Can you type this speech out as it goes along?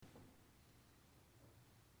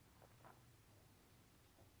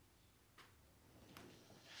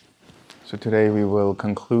So today we will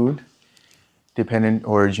conclude dependent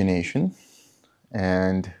origination,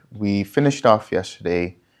 and we finished off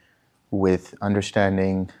yesterday with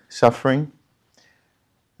understanding suffering,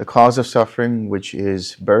 the cause of suffering, which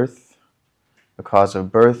is birth, the cause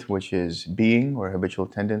of birth, which is being or habitual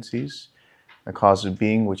tendencies, the cause of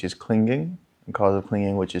being, which is clinging, the cause of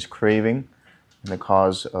clinging, which is craving, and the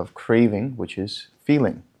cause of craving, which is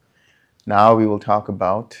feeling. Now we will talk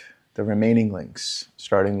about the remaining links,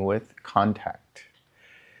 starting with contact.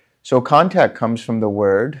 So contact comes from the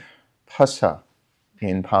word phasa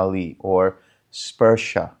in Pali or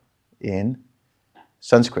sparsha in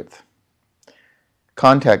Sanskrit.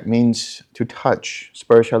 Contact means to touch.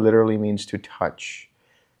 Sparsha literally means to touch.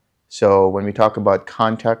 So when we talk about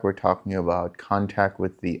contact, we're talking about contact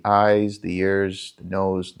with the eyes, the ears, the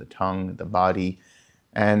nose, the tongue, the body,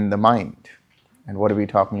 and the mind. And what are we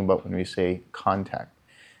talking about when we say contact?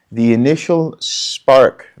 The initial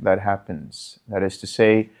spark that happens, that is to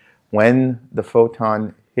say, when the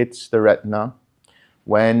photon hits the retina,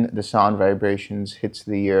 when the sound vibrations hits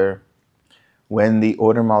the ear, when the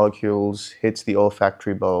odor molecules hits the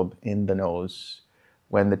olfactory bulb in the nose,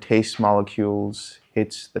 when the taste molecules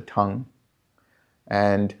hits the tongue,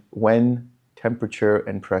 and when temperature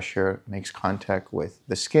and pressure makes contact with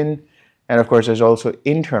the skin. And of course, there's also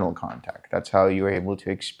internal contact. That's how you're able to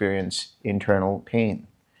experience internal pain,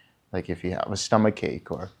 like if you have a stomach ache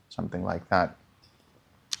or something like that.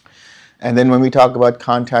 And then when we talk about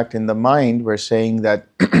contact in the mind, we're saying that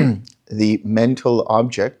the mental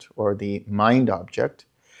object or the mind object,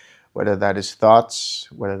 whether that is thoughts,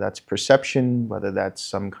 whether that's perception, whether that's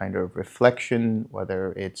some kind of reflection,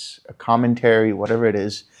 whether it's a commentary, whatever it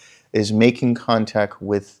is making contact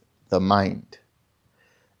with the mind.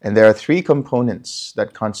 And there are three components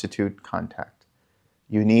that constitute contact.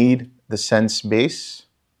 You need the sense base,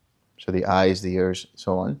 so the eyes, the ears,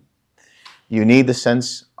 so on. You need the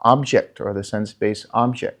sense object or the sense-based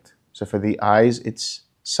object. So for the eyes, it's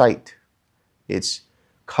sight, it's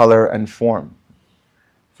color and form.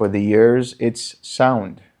 For the ears, it's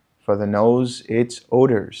sound. For the nose, it's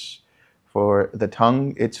odors. For the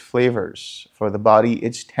tongue, it's flavors. For the body,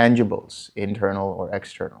 it's tangibles, internal or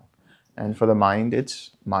external. And for the mind, it's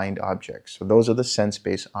mind objects. So those are the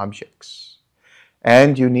sense-based objects.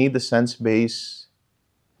 And you need the sense-based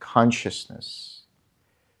consciousness.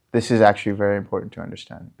 This is actually very important to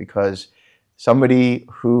understand because somebody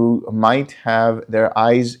who might have their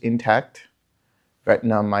eyes intact,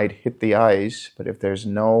 retina might hit the eyes, but if there's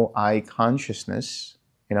no eye consciousness,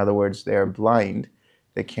 in other words, they're blind,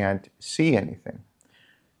 they can't see anything.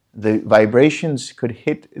 The vibrations could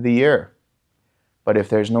hit the ear, but if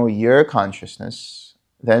there's no ear consciousness,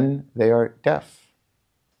 then they are deaf.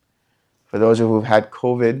 For those who've had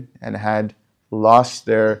COVID and had lost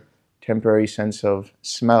their temporary sense of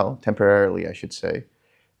smell, temporarily I should say,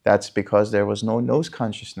 that's because there was no nose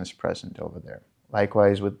consciousness present over there.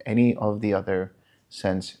 Likewise with any of the other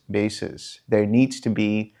sense bases, there needs to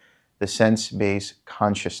be the sense-based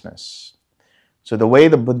consciousness. So the way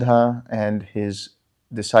the Buddha and his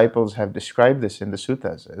disciples have described this in the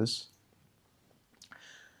suttas is,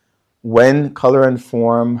 when color and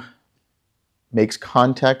form makes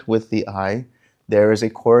contact with the eye, there is a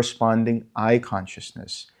corresponding eye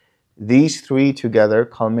consciousness. These three together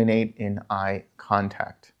culminate in eye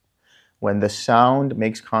contact. When the sound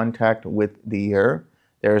makes contact with the ear,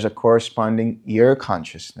 there is a corresponding ear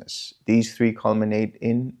consciousness. These three culminate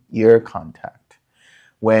in ear contact.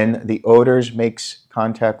 When the odors makes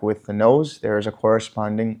contact with the nose, there is a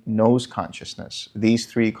corresponding nose consciousness. These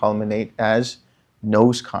three culminate as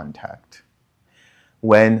nose contact.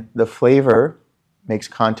 When the flavor makes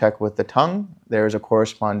contact with the tongue, there is a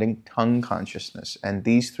corresponding tongue consciousness, and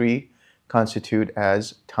these three constitute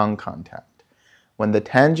as tongue contact. When the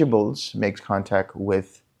tangibles makes contact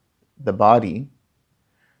with the body,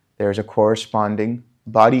 there is a corresponding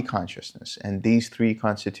body consciousness, and these three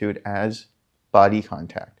constitute as body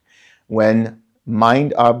contact. When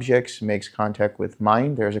mind objects makes contact with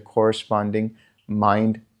mind, there is a corresponding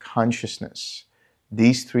mind consciousness.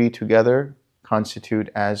 These three together constitute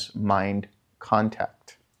as mind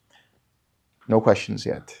contact. No questions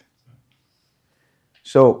yet.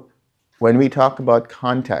 So when we talk about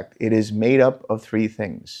contact, it is made up of three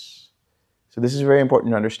things. So this is very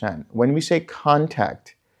important to understand. When we say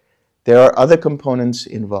contact, there are other components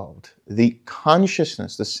involved. The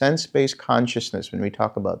consciousness, the sense-based consciousness, when we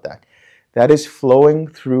talk about that, that is flowing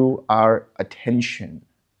through our attention,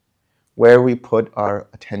 where we put our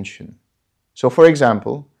attention. So for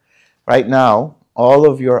example, right now, all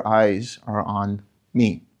of your eyes are on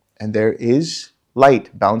me, and there is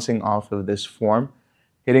light bouncing off of this form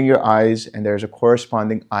hitting your eyes, and there's a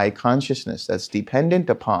corresponding eye consciousness that's dependent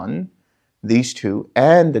upon these two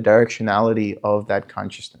and the directionality of that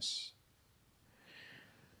consciousness.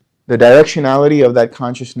 The directionality of that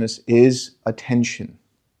consciousness is attention.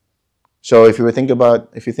 So if you think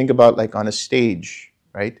about like on a stage,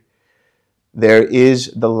 right? There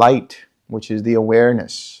is the light, which is the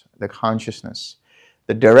awareness, the consciousness.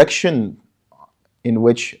 The direction in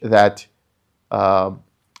which that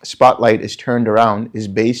spotlight is turned around is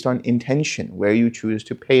based on intention, where you choose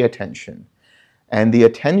to pay attention. And the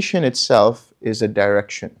attention itself is a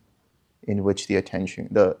direction in which the attention,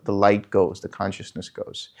 the light goes, the consciousness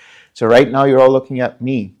goes. So right now you're all looking at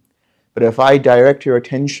me. But if I direct your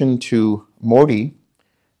attention to Morty,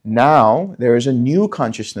 now there is a new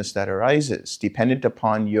consciousness that arises, dependent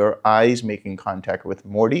upon your eyes making contact with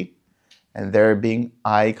Morty, and there being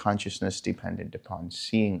eye consciousness dependent upon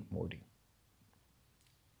seeing Morty.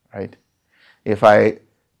 Right? If I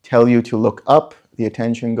tell you to look up, the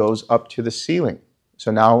attention goes up to the ceiling.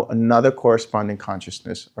 So now another corresponding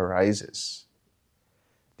consciousness arises,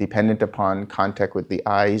 dependent upon contact with the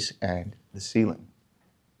eyes and the ceiling.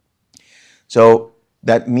 So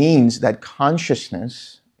that means that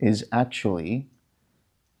consciousness is actually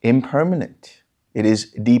impermanent. It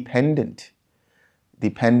is dependent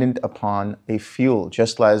upon a fuel,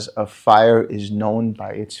 just as a fire is known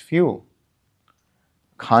by its fuel.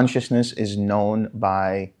 Consciousness is known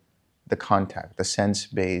by the contact, the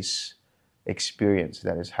sense-based experience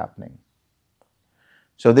that is happening.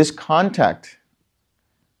 So this contact,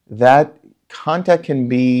 that contact can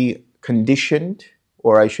be conditioned,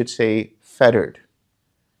 or I should say fettered.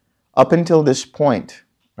 Up until this point,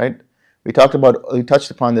 right? We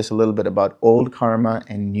touched upon this a little bit about old karma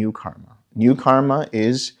and new karma. New karma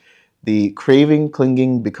is the craving,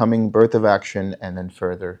 clinging, becoming, birth of action, and then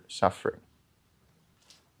further suffering.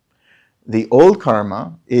 The old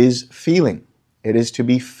karma is feeling. It is to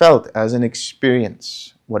be felt as an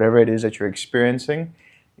experience. Whatever it is that you're experiencing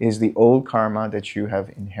is the old karma that you have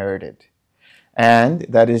inherited. And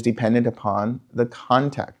that is dependent upon the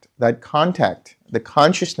contact. That contact, the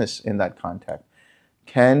consciousness in that contact,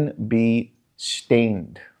 can be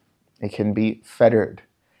stained. It can be fettered.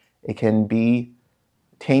 It can be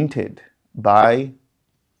tainted by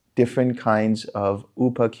different kinds of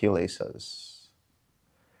upakilesas.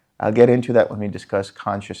 I'll get into that when we discuss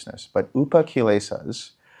consciousness. But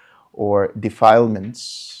upakilesas, or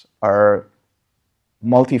defilements, are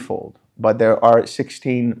multifold. But there are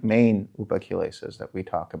 16 main upakilesas that we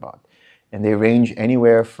talk about. And they range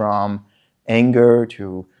anywhere from anger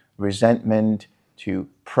to resentment to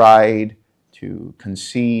pride to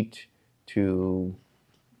conceit to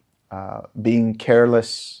being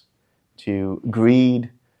careless to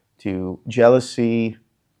greed to jealousy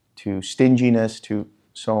to stinginess to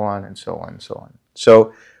so on and so on and so on.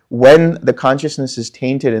 So when the consciousness is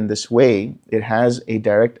tainted in this way, it has a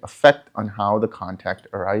direct effect on how the contact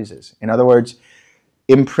arises. In other words,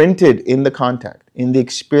 imprinted in the contact, in the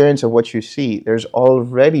experience of what you see, there's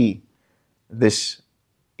already this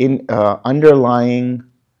underlying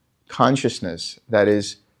consciousness that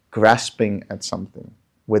is grasping at something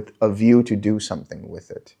with a view to do something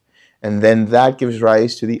with it. And then that gives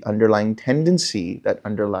rise to the underlying tendency that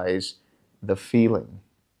underlies the feeling.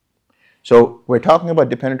 So we're talking about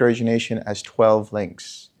dependent origination as 12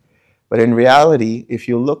 links. But in reality, if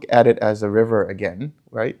you look at it as a river again,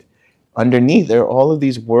 right, underneath there are all of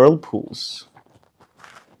these whirlpools.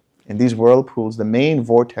 In these whirlpools, the main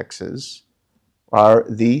vortexes are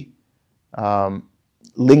the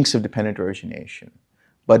links of dependent origination.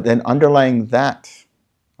 But then underlying that,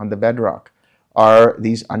 on the bedrock, are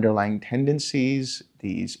these underlying tendencies,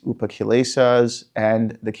 these upakilesas,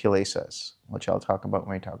 and the kilesas, which I'll talk about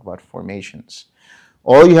when we talk about formations.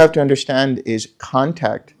 All you have to understand is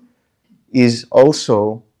contact is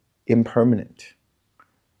also impermanent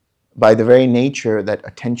by the very nature that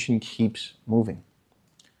attention keeps moving.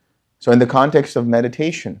 So in the context of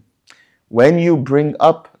meditation, when you bring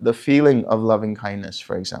up the feeling of loving kindness,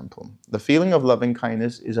 for example, the feeling of loving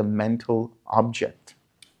kindness is a mental object.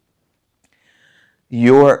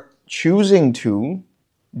 You're choosing to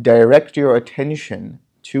direct your attention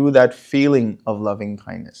to that feeling of loving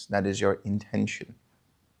kindness. That is your intention.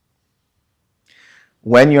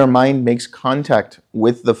 When your mind makes contact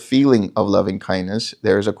with the feeling of loving kindness,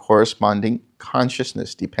 there is a corresponding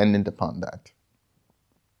consciousness dependent upon that.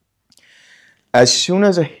 As soon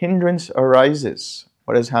as a hindrance arises,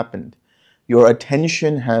 what has happened? Your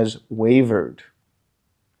attention has wavered.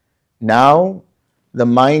 Now, the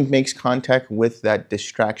mind makes contact with that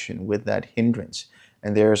distraction, with that hindrance,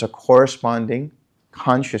 and there is a corresponding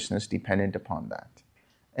consciousness dependent upon that.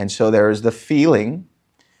 And so there is the feeling,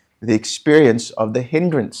 the experience of the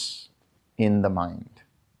hindrance in the mind.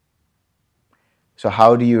 So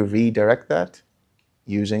how do you redirect that?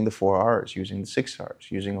 Using the 4 R's, using the 6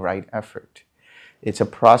 R's, using right effort. It's a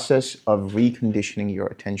process of reconditioning your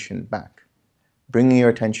attention back, bringing your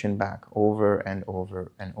attention back over and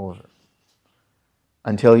over and over,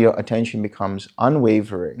 until your attention becomes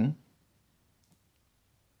unwavering,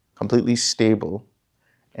 completely stable,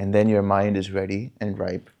 and then your mind is ready and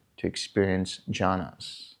ripe to experience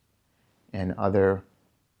jhanas and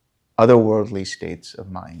otherworldly states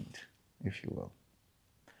of mind, if you will.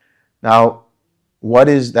 Now, what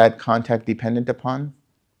is that contact dependent upon?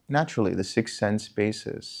 Naturally, the 6 sense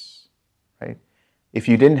bases, right? If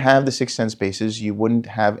you didn't have the 6 sense bases, you wouldn't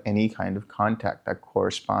have any kind of contact that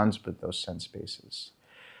corresponds with those sense bases.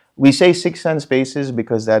 We say 6 sense bases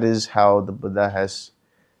because that is how the Buddha has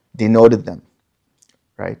denoted them,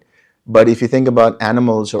 right? But if you think about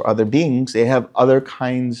animals or other beings, they have other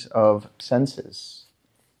kinds of senses.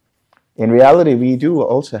 In reality, we do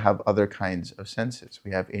also have other kinds of senses.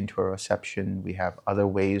 We have interoception, we have other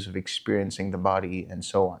ways of experiencing the body, and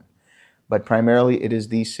so on. But primarily, it is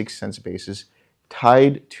these 6 sense bases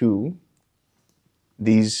tied to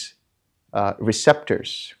these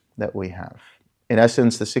receptors that we have. In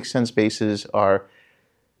essence, the 6 sense bases are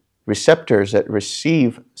receptors that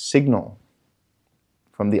receive signal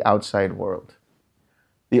from the outside world.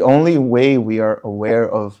 The only way we are aware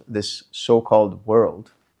of this so-called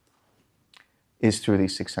world is through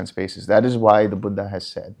these 6 sense bases. That is why the Buddha has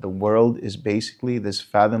said the world is basically this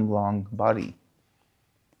fathom-long body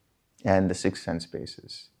and the 6 sense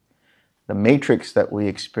bases. The matrix that we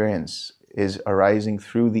experience is arising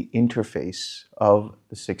through the interface of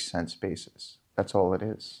the 6 sense bases. That's all it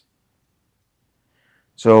is.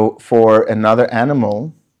 So for another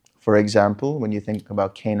animal, for example, when you think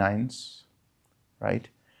about canines, right,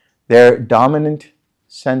 their dominant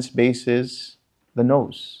sense base is the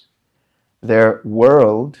nose. Their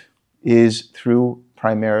world is through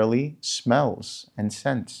primarily smells and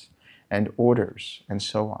scents and odors and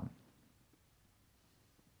so on.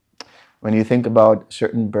 When you think about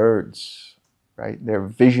certain birds, right, their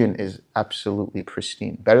vision is absolutely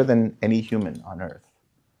pristine, better than any human on earth.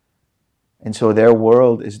 And so their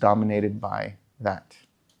world is dominated by that.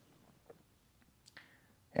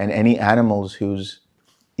 And any animals whose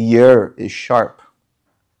ear is sharp,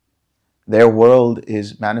 their world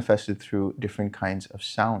is manifested through different kinds of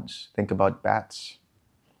sounds. Think about bats.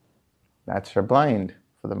 Bats are blind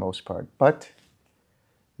for the most part, but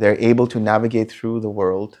they're able to navigate through the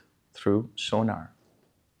world through sonar.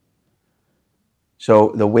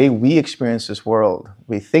 So the way we experience this world,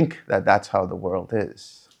 we think that that's how the world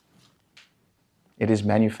is. It is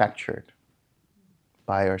manufactured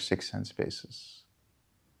by our 6 sense bases.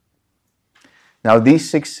 Now, these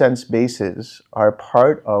 6 sense bases are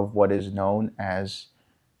part of what is known as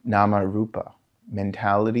nama rupa,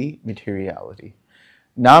 mentality, materiality.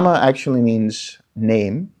 Nama actually means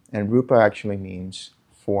name, and rupa actually means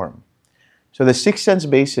form. So the 6 sense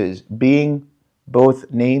bases being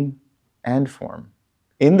both name and form,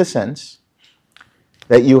 in the sense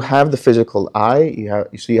that you have the physical eye,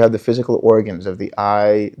 you have the physical organs of the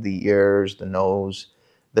eye, the ears, the nose,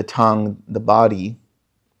 the tongue, the body,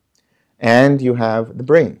 and you have the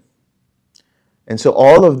brain. And so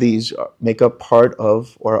all of these make up part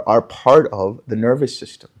of, or are part of, the nervous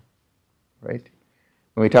system, right?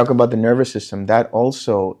 When we talk about the nervous system, that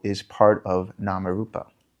also is part of Namarupa,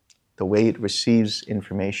 the way it receives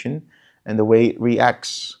information and the way it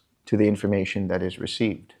reacts to the information that is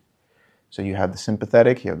received. So you have the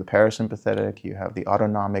sympathetic, you have the parasympathetic, you have the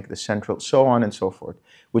autonomic, the central, so on and so forth,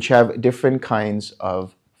 which have different kinds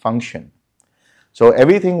of function. So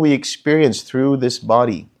everything we experience through this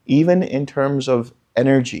body, even in terms of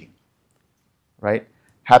energy, right,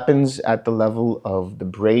 happens at the level of the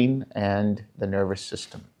brain and the nervous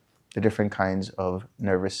system, the different kinds of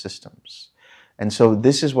nervous systems. And so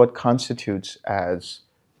this is what constitutes as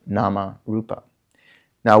Nama Rupa.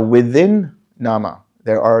 Now within Nama,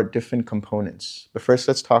 there are different components. But first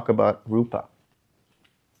let's talk about Rupa.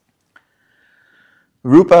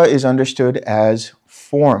 Rupa is understood as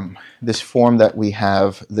form. This form that we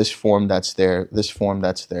have, this form that's there, this form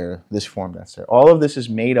that's there, this form that's there. All of this is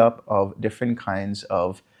made up of different kinds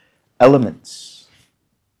of elements.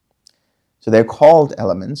 So they're called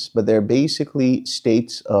elements, but they're basically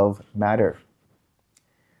states of matter.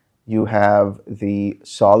 You have the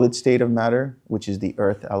solid state of matter, which is the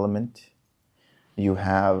earth element. You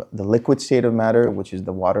have the liquid state of matter, which is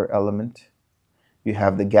the water element. You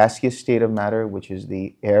have the gaseous state of matter, which is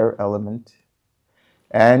the air element.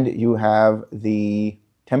 And you have the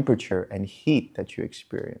temperature and heat that you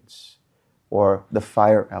experience, or the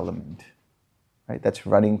fire element, right? That's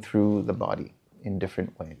running through the body in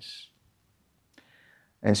different ways.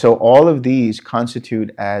 And so all of these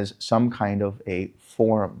constitute as some kind of a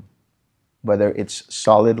form, whether it's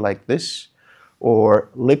solid like this, or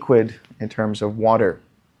liquid in terms of water,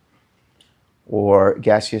 or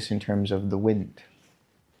gaseous in terms of the wind.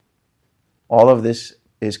 All of this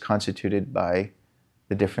is constituted by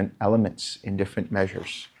the different elements in different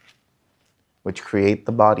measures, which create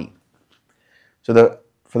the body. So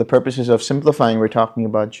for the purposes of simplifying, we're talking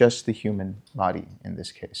about just the human body in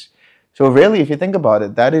this case. So really, if you think about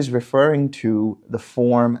it, that is referring to the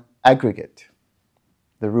form aggregate,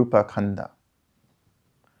 the rupa khanda.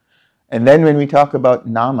 And then when we talk about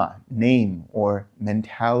nama, name, or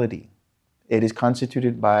mentality, it is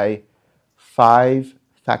constituted by 5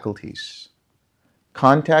 faculties: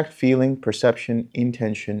 contact, feeling, perception,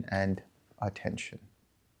 intention, and attention.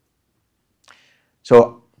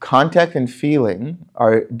 So contact and feeling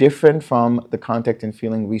are different from the contact and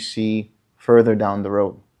feeling we see further down the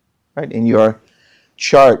road. Right? In your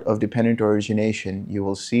chart of dependent origination, you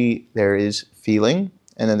will see there is feeling,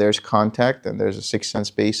 and then there's contact, and there's a 6 sense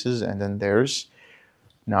bases, and then there's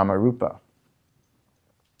nama rupa.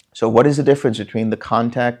 So what is the difference between the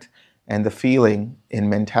contact and the feeling in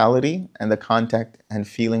mentality and the contact and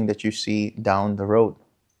feeling that you see down the road?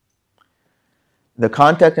 The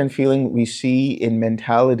contact and feeling we see in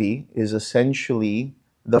mentality is essentially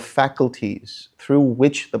the faculties through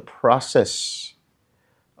which the process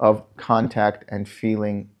of contact and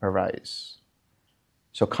feeling arise.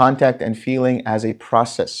 So contact and feeling as a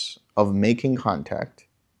process of making contact,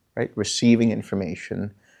 right, receiving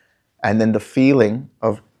information, and then the feeling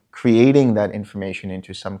of creating that information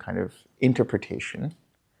into some kind of interpretation.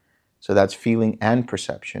 So that's feeling and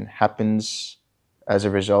perception happens as a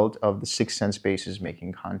result of the 6 sense bases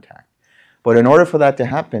making contact. But in order for that to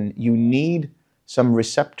happen, you need some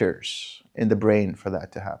receptors in the brain for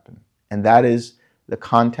that to happen. And that is the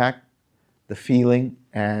contact, the feeling,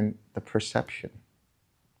 and the perception.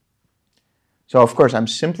 So of course, I'm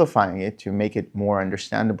simplifying it to make it more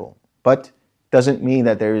understandable, but doesn't mean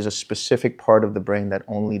that there is a specific part of the brain that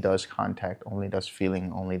only does contact, only does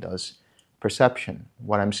feeling, only does perception.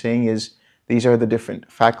 What I'm saying is these are the different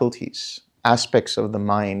faculties, aspects of the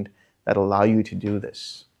mind that allow you to do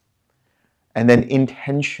this. And then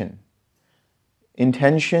intention.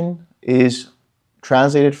 Intention is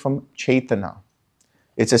translated from chaitana.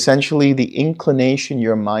 It's essentially the inclination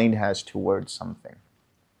your mind has towards something.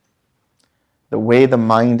 The way the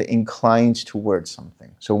mind inclines towards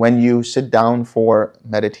something. So when you sit down for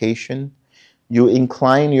meditation, you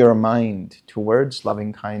incline your mind towards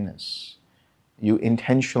loving kindness. You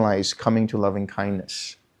intentionalize coming to loving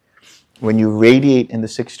kindness. When you radiate in the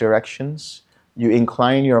 6 directions, you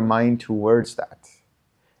incline your mind towards that.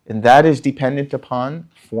 And that is dependent upon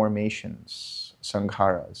formations,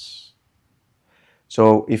 sankharas.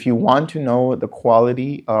 So if you want to know the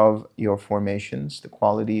quality of your formations, the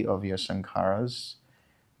quality of your sankharas,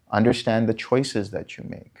 understand the choices that you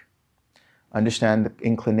make. Understand the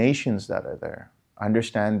inclinations that are there.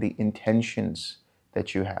 Understand the intentions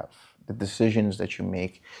that you have, the decisions that you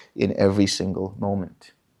make in every single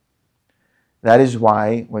moment. That is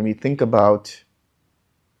why when we think about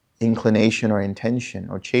inclination or intention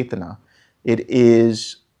or chaitana, it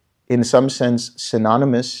is in some sense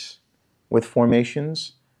synonymous with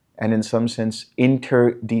formations, and in some sense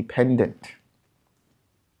interdependent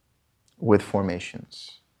with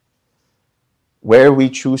formations. Where we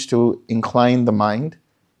choose to incline the mind,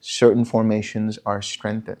 certain formations are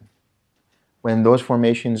strengthened. When those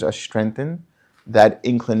formations are strengthened, that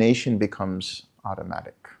inclination becomes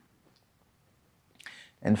automatic.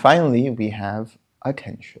 And finally, we have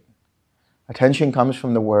attention. Attention comes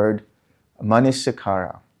from the word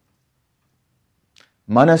manasikara.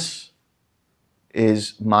 Manas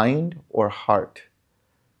is mind or heart,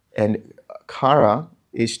 and kara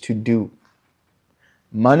is to do.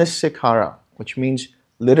 Manasikara, which means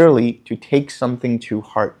literally to take something to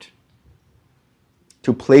heart,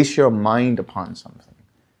 to place your mind upon something,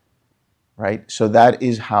 right? So that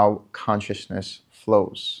is how consciousness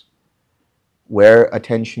flows. Where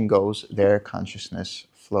attention goes, there consciousness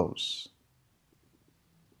flows.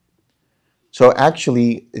 So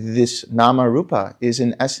actually, this nama rupa is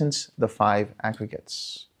in essence the 5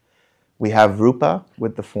 aggregates. We have rupa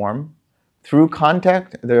with the form. Through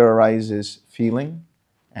contact, there arises feeling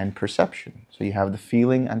and perception. So you have the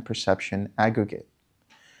feeling and perception aggregate.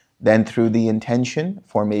 Then through the intention,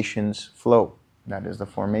 formations flow. That is the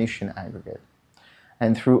formation aggregate.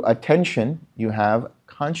 And through attention, you have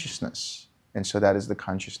consciousness. And so that is the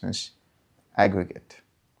consciousness aggregate.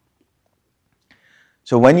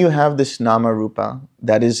 So when you have this nama rupa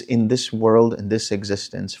that is in this world, in this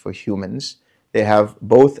existence for humans, they have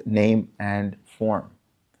both name and form.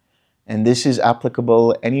 And this is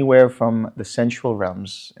applicable anywhere from the sensual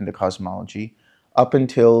realms in the cosmology up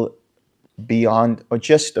until beyond or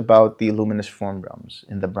just about the luminous form realms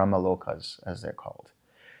in the Brahmalokas, as they're called.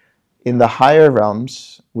 In the higher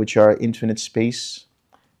realms, which are infinite space,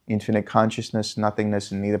 infinite consciousness,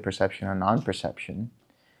 nothingness, and neither perception or non-perception,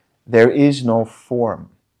 there is no form.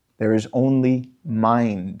 There is only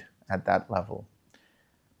mind at that level.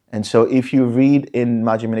 And so if you read in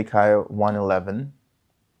Majjhima Nikaya 111,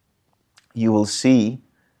 you will see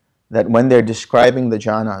that when they're describing the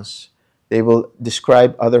jhanas, they will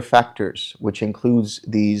describe other factors, which includes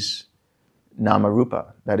these nama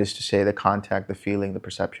rupa, that is to say the contact, the feeling, the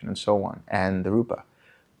perception, and so on, and the rupa.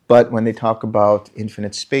 But when they talk about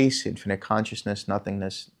infinite space, infinite consciousness,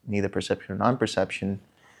 nothingness, neither perception nor non-perception,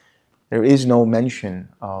 there is no mention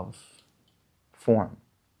of form.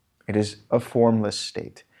 It is a formless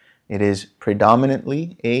state. It is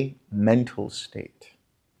predominantly a mental state.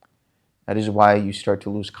 That is why you start to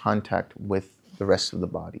lose contact with the rest of the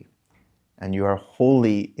body. And you are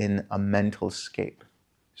wholly in a mental scape,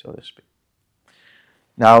 so to speak.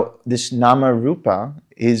 Now, this nama rupa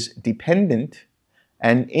is dependent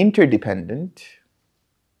and interdependent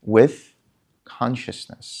with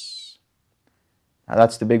consciousness. Now,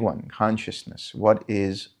 that's the big one, consciousness. What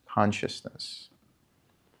is consciousness?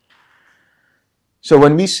 So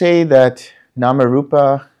when we say that nama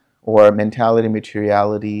rupa or mentality,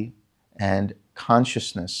 materiality, and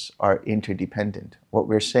consciousness are interdependent, what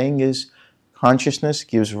we're saying is consciousness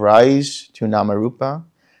gives rise to nama rupa,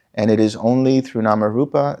 and it is only through nama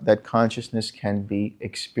rupa that consciousness can be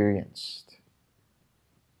experienced.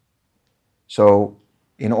 So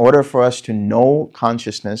in order for us to know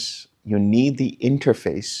consciousness, you need the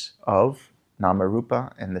interface of nama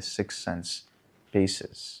rupa and the sixth sense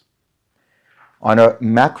bases. On a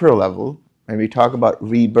macro level, when we talk about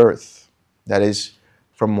rebirth, that is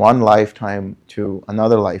from one lifetime to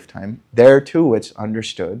another lifetime, there too it's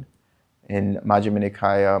understood in Majjhima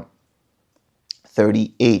Nikaya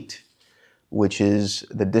 38, which is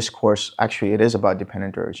the discourse, actually it is about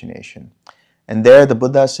dependent origination. And there the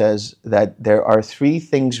Buddha says that there are three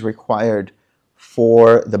things required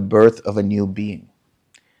for the birth of a new being.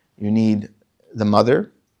 You need the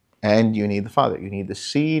mother, and you need the father. You need the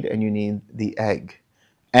seed, and you need the egg.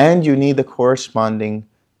 And you need the corresponding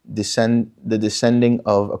descending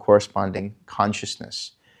of a corresponding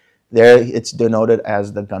consciousness. There it's denoted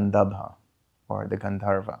as the Gandhabha or the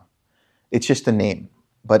Gandharva. It's just a name.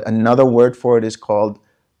 But another word for it is called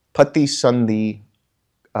Patisandhi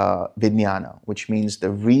Vijnana, which means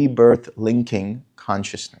the rebirth linking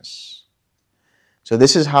consciousness. So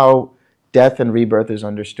this is how death and rebirth is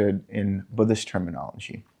understood in Buddhist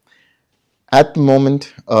terminology. At the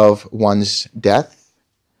moment of one's death,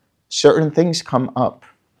 certain things come up.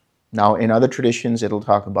 Now, in other traditions, it'll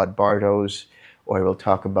talk about bardos, or it will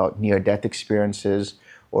talk about near-death experiences,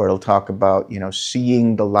 or it'll talk about,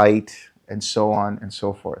 seeing the light, and so on and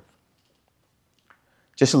so forth.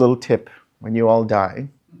 Just a little tip, when you all die,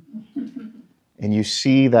 and you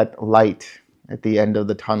see that light at the end of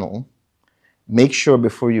the tunnel, make sure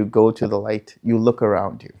before you go to the light, you look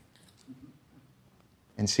around you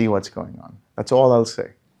and see what's going on. That's all I'll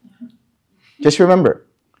say. Just remember.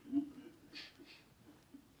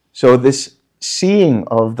 So this seeing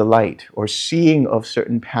of the light, or seeing of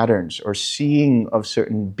certain patterns, or seeing of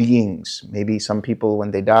certain beings, maybe some people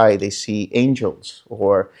when they die, they see angels,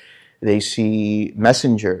 or they see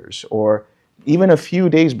messengers, or even a few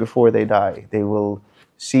days before they die, they will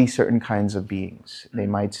see certain kinds of beings. They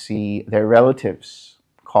might see their relatives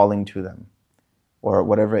calling to them, or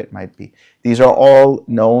whatever it might be. These are all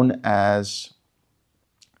known as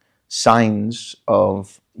signs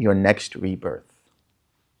of your next rebirth.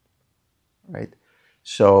 Right?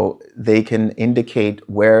 So they can indicate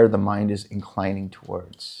where the mind is inclining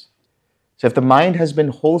towards. So if the mind has been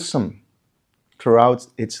wholesome throughout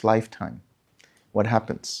its lifetime, what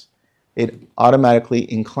happens? It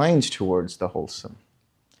automatically inclines towards the wholesome.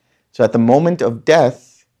 So at the moment of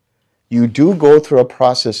death, you do go through a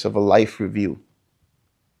process of a life review.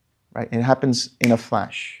 Right? It happens in a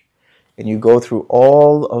flash. And you go through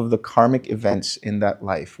all of the karmic events in that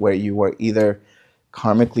life where you were either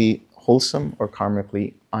karmically wholesome or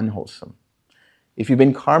karmically unwholesome. If you've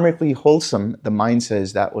been karmically wholesome, the mind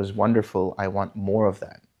says, that was wonderful, I want more of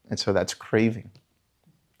that. And so that's craving.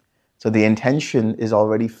 So the intention is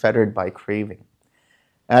already fettered by craving.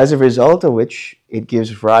 As a result of which, it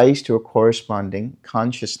gives rise to a corresponding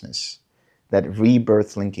consciousness that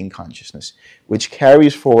rebirth linking consciousness, which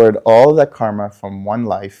carries forward all that karma from one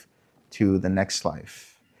life to the next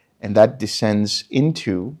life. And that descends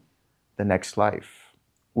into the next life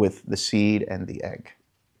with the seed and the egg.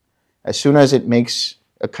 As soon as it makes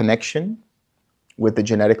a connection with the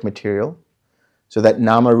genetic material, so that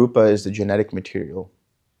nama rupa is the genetic material,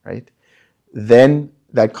 right? Then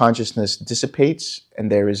that consciousness dissipates,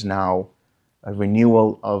 and there is now a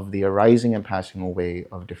renewal of the arising and passing away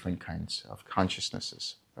of different kinds of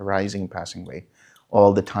consciousnesses, arising and passing away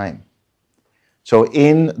all the time. So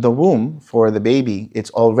in the womb, for the baby,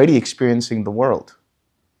 it's already experiencing the world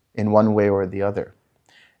in one way or the other.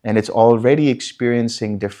 And it's already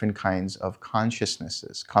experiencing different kinds of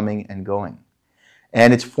consciousnesses coming and going.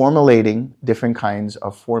 And it's formulating different kinds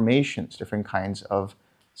of formations, different kinds of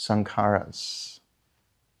sankharas.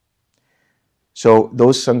 So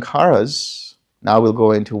those sankharas, now we'll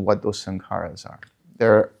go into what those sankharas are.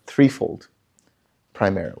 They're threefold,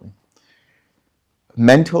 primarily.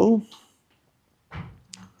 Mental,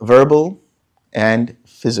 verbal, and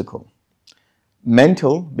physical.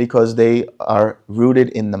 Mental, because they are rooted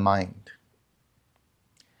in the mind.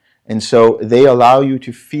 And so they allow you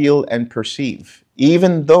to feel and perceive,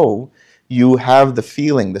 even though you have the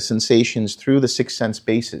feeling, the sensations through the six sense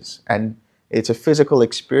bases, and it's a physical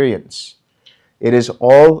experience. It is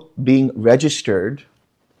all being registered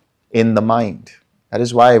in the mind. That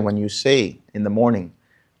is why when you say in the morning,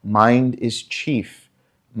 mind is chief,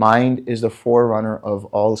 mind is the forerunner of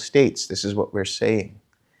all states, this is what we're saying.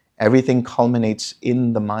 Everything culminates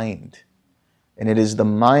in the mind. And it is the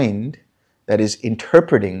mind that is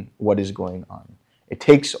interpreting what is going on. It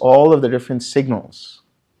takes all of the different signals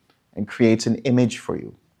and creates an image for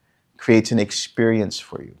you, creates an experience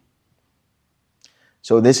for you.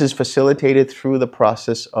 So this is facilitated through the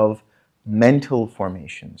process of mental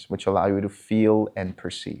formations, which allow you to feel and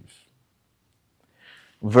perceive.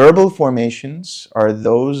 Verbal formations are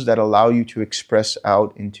those that allow you to express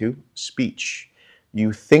out into speech.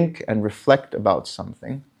 You think and reflect about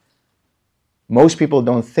something. Most people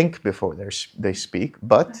don't think before they speak,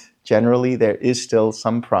 but generally there is still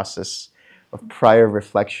some process of prior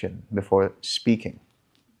reflection before speaking,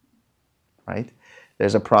 right?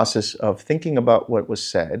 There's a process of thinking about what was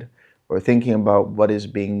said or thinking about what is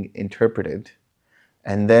being interpreted,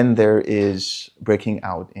 and then there is breaking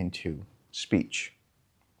out into speech.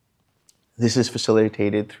 This is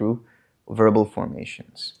facilitated through verbal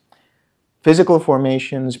formations. Physical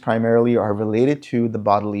formations primarily are related to the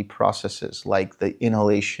bodily processes like the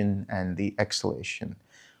inhalation and the exhalation,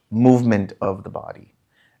 movement of the body.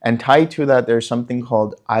 And tied to that, there's something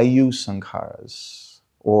called Ayu Sankharas,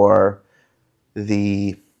 or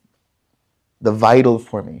the vital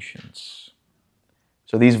formations.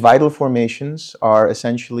 So these vital formations are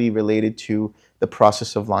essentially related to the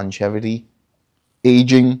process of longevity,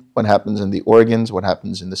 aging, what happens in the organs, what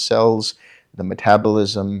happens in the cells, the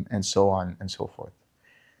metabolism, and so on and so forth.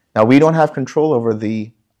 Now, we don't have control over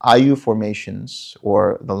the Ayu formations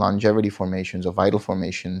or the longevity formations or vital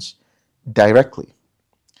formations directly.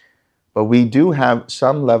 But we do have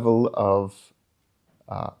some level of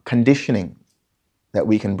conditioning that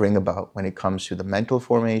we can bring about when it comes to the mental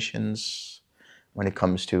formations, when it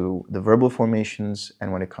comes to the verbal formations,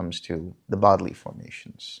 and when it comes to the bodily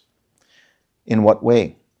formations. In what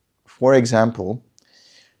way? For example,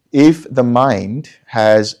 if the mind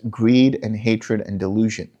has greed and hatred and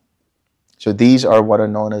delusion, so these are what are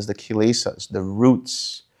known as the kilesas, the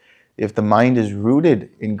roots. If the mind is rooted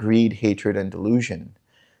in greed, hatred, and delusion,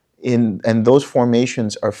 and those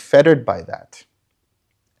formations are fettered by that,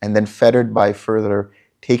 and then fettered by further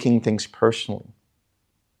taking things personally,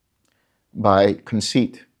 by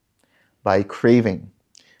conceit, by craving,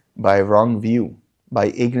 by wrong view, by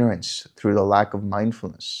ignorance through the lack of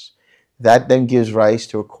mindfulness, that then gives rise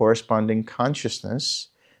to a corresponding consciousness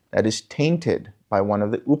that is tainted by one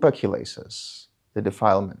of the upakilesas, the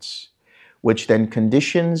defilements, which then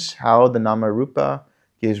conditions how the nama-rupa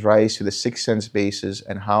gives rise to the six sense bases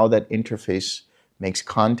and how that interface makes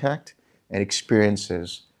contact and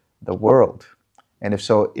experiences the world. And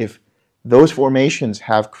if those formations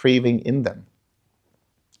have craving in them,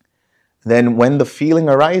 then when the feeling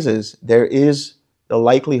arises, there is the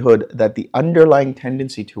likelihood that the underlying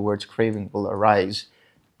tendency towards craving will arise,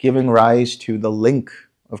 giving rise to the link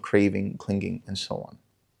of craving, clinging, and so on.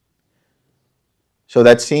 So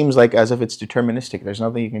that seems like as if it's deterministic. There's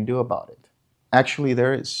nothing you can do about it. Actually,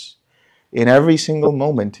 there is. In every single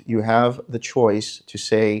moment, you have the choice to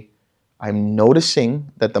say, I'm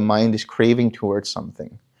noticing that the mind is craving towards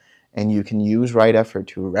something. And you can use right effort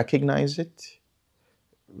to recognize it,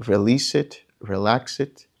 release it, relax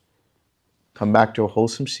it, come back to a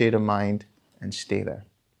wholesome state of mind, and stay there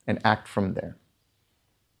and act from there.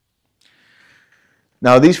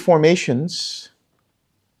 Now, these formations,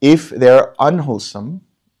 if they're unwholesome,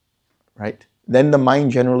 right, then the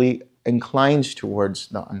mind generally inclines towards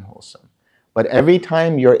the unwholesome. But every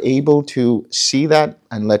time you're able to see that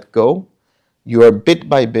and let go, you are bit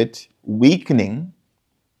by bit weakening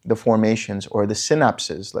the formations or the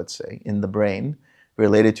synapses, let's say, in the brain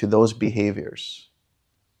related to those behaviors,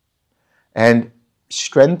 and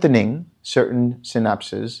strengthening certain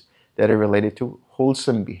synapses that are related to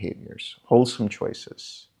wholesome behaviors, wholesome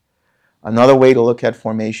choices. Another way to look at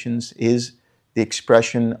formations is the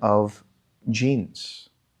expression of genes.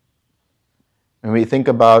 When we think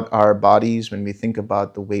about our bodies, when we think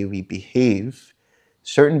about the way we behave,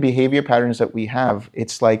 certain behavior patterns that we have,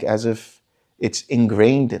 it's like as if it's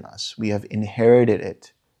ingrained in us. We have inherited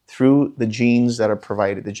it through the genes that are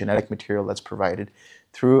provided, the genetic material that's provided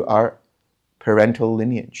through our parental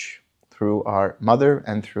lineage, through our mother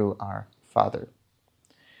and through our father.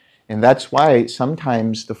 And that's why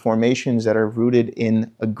sometimes the formations that are rooted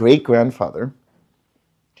in a great-grandfather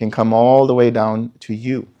can come all the way down to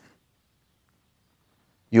you.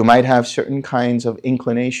 You might have certain kinds of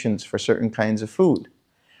inclinations for certain kinds of food,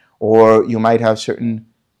 or you might have certain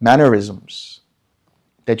mannerisms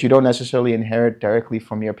that you don't necessarily inherit directly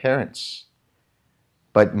from your parents,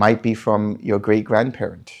 but might be from your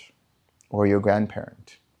great-grandparent or your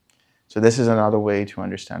grandparent. So this is another way to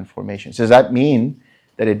understand formations. Does that mean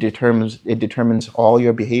that it determines all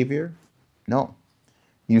your behavior? No.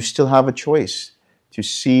 You still have a choice to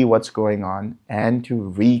see what's going on and to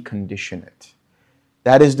recondition it.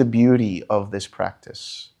 That is the beauty of this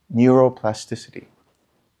practice, neuroplasticity.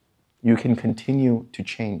 You can continue to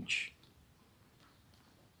change.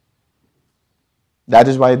 That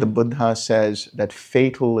is why the Buddha says that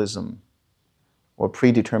fatalism or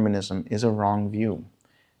predeterminism is a wrong view.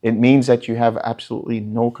 It means that you have absolutely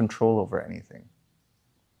no control over anything,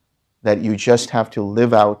 that you just have to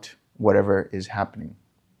live out whatever is happening.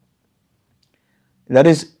 That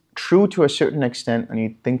is true to a certain extent when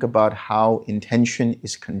you think about how intention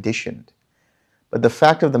is conditioned. But the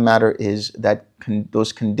fact of the matter is that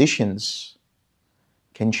those conditions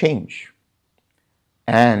can change.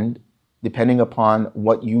 And depending upon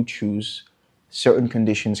what you choose, certain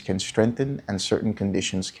conditions can strengthen and certain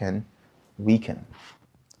conditions can weaken.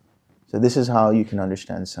 So this is how you can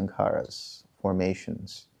understand sankharas,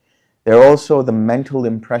 formations. They're also the mental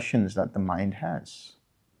impressions that the mind has,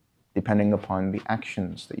 depending upon the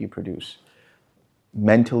actions that you produce.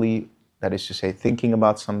 Mentally, that is to say, thinking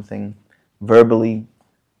about something, verbally,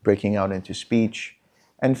 breaking out into speech,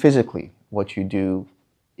 and physically, what you do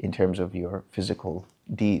in terms of your physical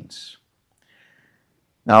deeds.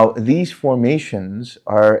 Now, these formations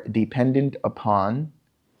are dependent upon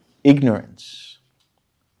ignorance,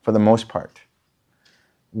 for the most part.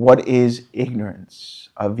 What is ignorance?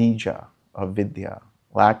 Avijja, avidya,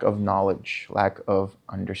 lack of knowledge, lack of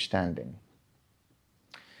understanding.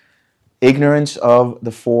 Ignorance of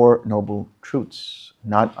the Four Noble Truths,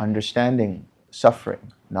 not understanding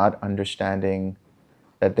suffering, not understanding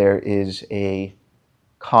that there is a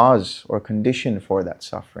cause or condition for that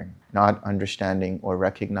suffering, not understanding or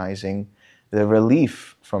recognizing the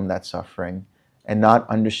relief from that suffering, and not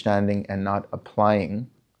understanding and not applying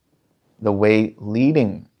the way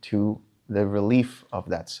leading to the relief of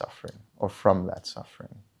that suffering or from that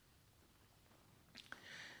suffering.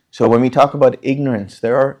 So when we talk about ignorance,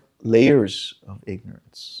 there are layers of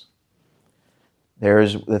ignorance.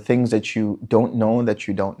 There's the things that you don't know,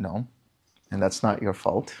 and that's not your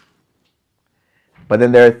fault. But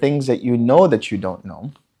then there are things that you know that you don't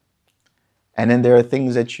know, and then there are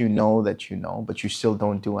things that you know, but you still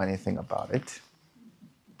don't do anything about it.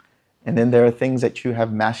 And then there are things that you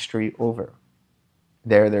have mastery over.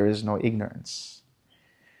 There is no ignorance.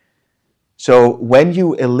 So when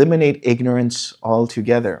you eliminate ignorance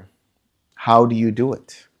altogether, how do you do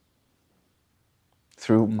it?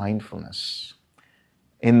 Through mindfulness.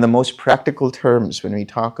 In the most practical terms, when we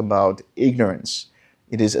talk about ignorance,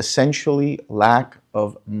 it is essentially lack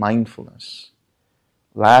of mindfulness,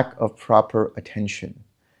 lack of proper attention,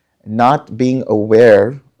 not being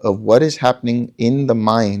aware of what is happening in the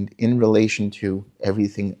mind in relation to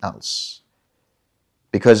everything else.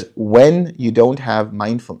 Because when you don't have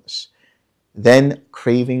mindfulness, then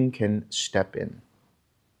craving can step in.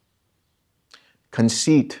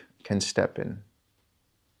 Conceit can step in.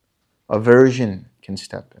 Aversion can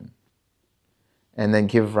step in. And then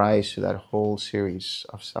give rise to that whole series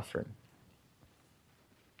of suffering.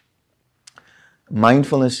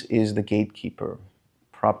 Mindfulness is the gatekeeper,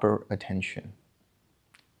 proper attention.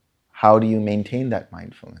 How do you maintain that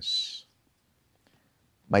mindfulness?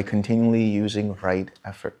 by continually using right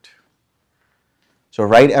effort. So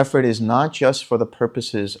right effort is not just for the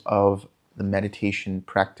purposes of the meditation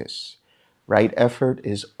practice. Right effort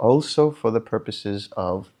is also for the purposes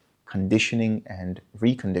of conditioning and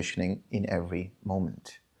reconditioning in every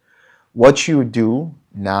moment. What you do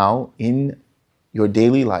now in your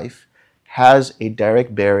daily life has a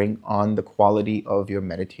direct bearing on the quality of your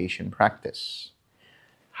meditation practice.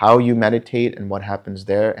 How you meditate and what happens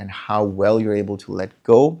there and how well you're able to let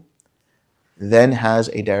go then has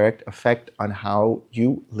a direct effect on how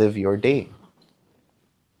you live your day.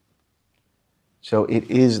 So it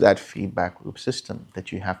is that feedback loop system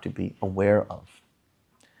that you have to be aware of.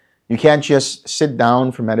 You can't just sit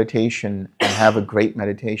down for meditation and have a great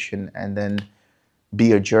meditation and then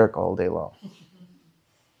be a jerk all day long,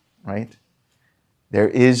 right? There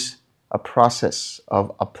is a process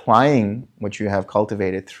of applying what you have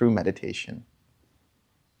cultivated through meditation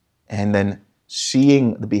and then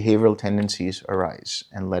seeing the behavioral tendencies arise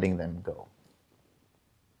and letting them go.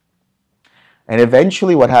 And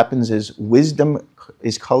eventually what happens is wisdom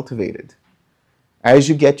is cultivated. As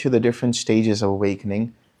you get to the different stages of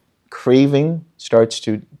awakening, craving starts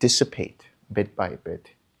to dissipate bit by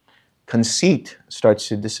bit. Conceit starts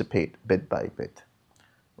to dissipate bit by bit.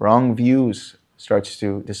 Wrong views starts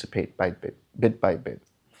to dissipate bit by bit.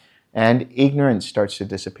 And ignorance starts to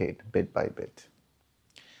dissipate bit by bit.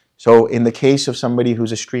 So in the case of somebody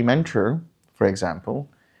who's a stream enterer, for example,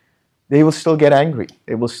 they will still get angry.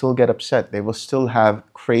 They will still get upset. They will still have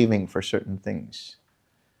craving for certain things.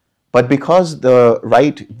 But because the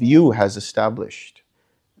right view has established,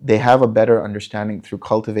 they have a better understanding through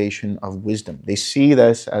cultivation of wisdom. They see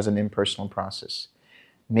this as an impersonal process.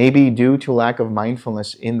 Maybe due to lack of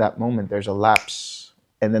mindfulness in that moment, there's a lapse,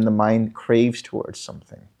 and then the mind craves towards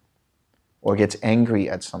something or gets angry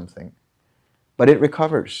at something. But it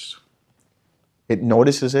recovers. It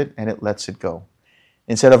notices it and it lets it go.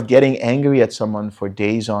 Instead of getting angry at someone for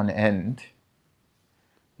days on end,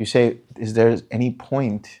 you say, is there any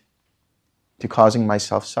point to causing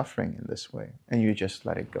myself suffering in this way? And you just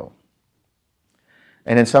let it go.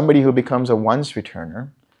 And in somebody who becomes a once returner,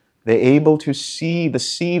 they're able to see the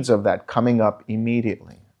seeds of that coming up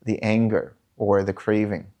immediately, the anger or the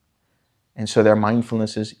craving. And so their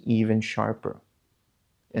mindfulness is even sharper.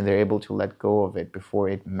 And they're able to let go of it before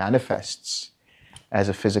it manifests as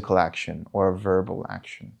a physical action or a verbal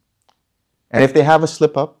action. And if they have a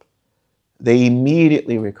slip up, they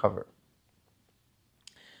immediately recover.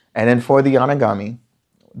 And then for the anagami,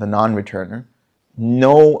 the non-returner,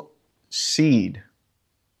 no seed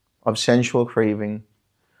of sensual craving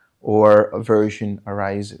or aversion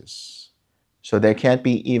arises. So there can't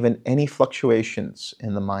be even any fluctuations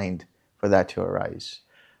in the mind for that to arise.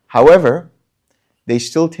 However, they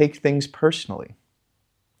still take things personally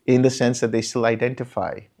in the sense that they still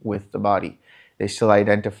identify with the body. They still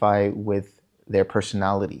identify with their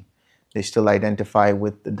personality. They still identify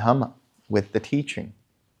with the Dhamma, with the teaching.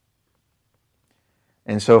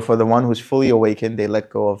 And so for the one who's fully awakened, they let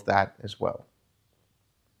go of that as well.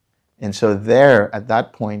 And so there, at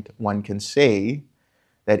that point, one can say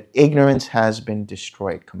that ignorance has been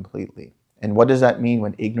destroyed completely. And what does that mean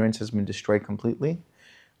when ignorance has been destroyed completely?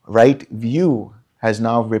 Right view has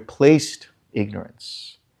now replaced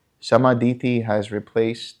ignorance. Samadhi has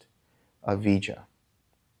replaced avijja.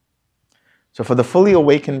 So for the fully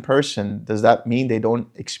awakened person, does that mean they don't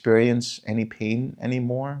experience any pain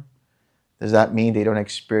anymore? Does that mean they don't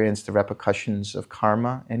experience the repercussions of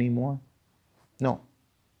karma anymore? No.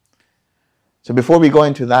 So before we go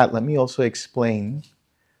into that, let me also explain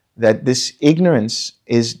that this ignorance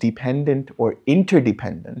is dependent or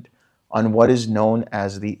interdependent on what is known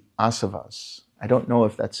as the asavas. I don't know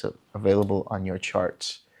if that's available on your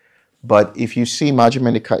charts. But if you see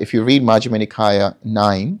if you read Majjhima Nikaya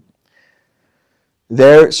 9,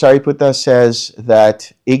 there Sariputta says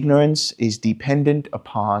that ignorance is dependent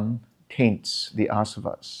upon taints, the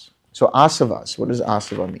asavas. So asavas, what does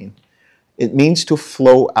asava mean? It means to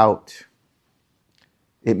flow out.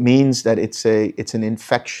 It means that it's an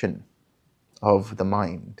infection of the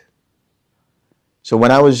mind. So when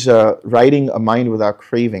I was writing A Mind Without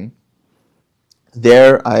Craving,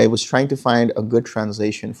 there I was trying to find a good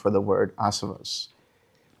translation for the word asavas.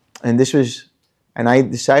 And I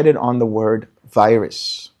decided on the word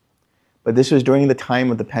virus. But this was during the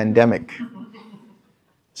time of the pandemic.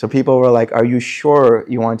 So people were like, are you sure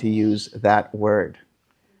you want to use that word?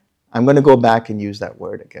 I'm going to go back and use that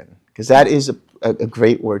word again, because that is a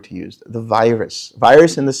great word to use. The virus.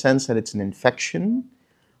 Virus in the sense that it's an infection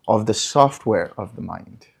of the software of the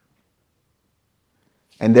mind.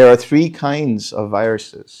 And there are three kinds of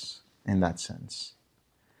viruses in that sense.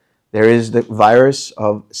 There is the virus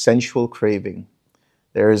of sensual craving.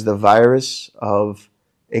 There is the virus of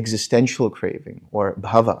existential craving, or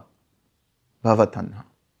bhavatanha.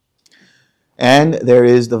 And there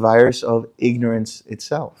is the virus of ignorance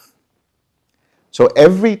itself. So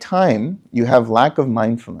every time you have lack of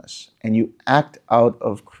mindfulness and you act out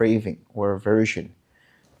of craving or aversion,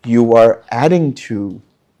 you are adding to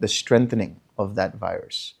the strengthening of that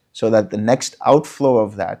virus, so that the next outflow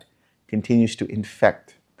of that continues to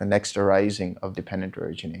infect the next arising of dependent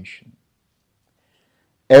origination.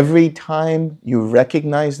 Every time you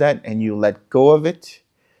recognize that and you let go of it,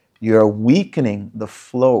 you're weakening the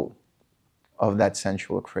flow of that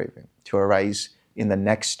sensual craving to arise in the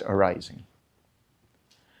next arising.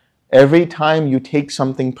 Every time you take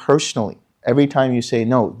something personally, every time you say,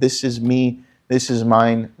 no, this is me, this is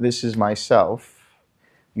mine, this is myself,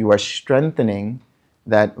 you are strengthening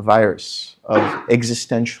that virus of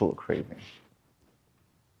existential craving.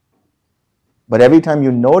 But every time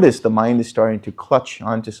you notice the mind is starting to clutch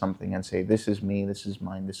onto something and say, this is me, this is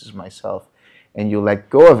mine, this is myself, and you let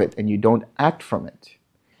go of it and you don't act from it,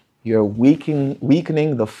 you're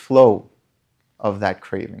weakening the flow of that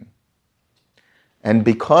craving. And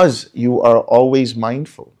because you are always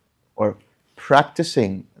mindful or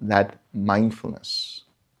practicing that mindfulness,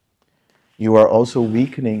 you are also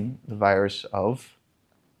weakening the virus of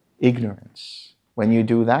ignorance. When you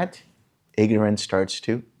do that, ignorance starts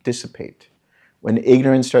to dissipate. When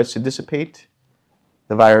ignorance starts to dissipate,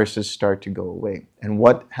 the viruses start to go away. And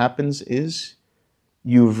what happens is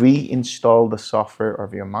you reinstall the software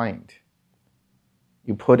of your mind.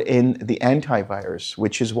 You put in the antivirus,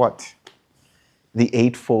 which is what? The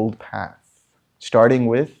Eightfold Path, starting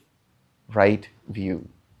with right view.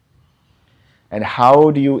 And how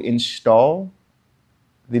do you install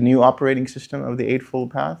the new operating system of the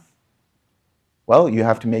Eightfold Path? Well, you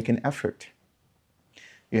have to make an effort.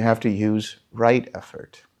 You have to use right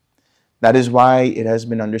effort. That is why it has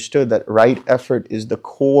been understood that right effort is the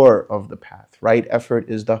core of the path. Right effort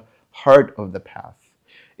is the heart of the path.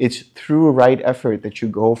 It's through right effort that you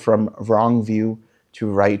go from wrong view to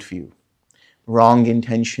right view, wrong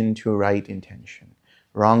intention to right intention,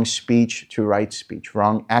 wrong speech to right speech,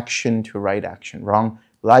 wrong action to right action, wrong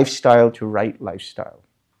lifestyle to right lifestyle,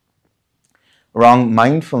 wrong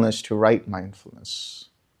mindfulness to right mindfulness,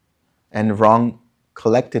 and wrong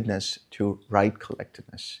collectedness to right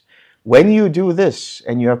collectedness. When you do this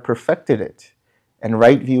and you have perfected it and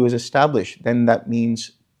right view is established, then that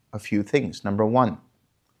means a few things. Number one,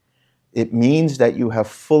 it means that you have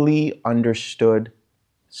fully understood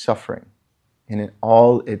suffering in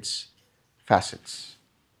all its facets.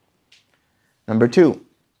 Number two,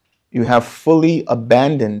 you have fully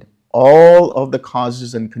abandoned all of the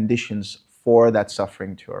causes and conditions for that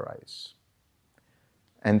suffering to arise.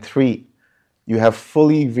 And three, you have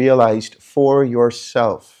fully realized for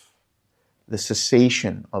yourself the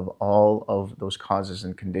cessation of all of those causes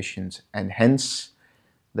and conditions, and hence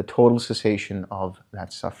the total cessation of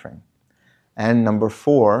that suffering. And number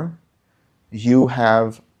four, you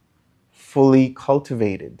have fully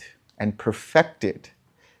cultivated and perfected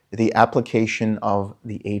the application of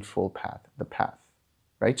the Eightfold Path, the path,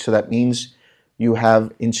 right? So that means you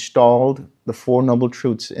have installed the Four Noble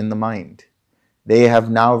Truths in the mind. They have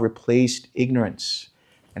now replaced ignorance.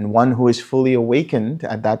 And one who is fully awakened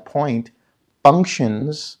at that point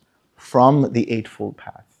functions from the Eightfold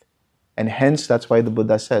Path. And hence, that's why the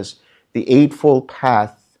Buddha says, the Eightfold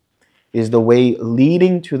Path is the way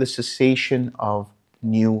leading to the cessation of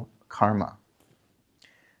new karma.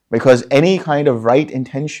 Because any kind of right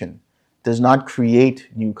intention does not create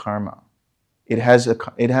new karma. It has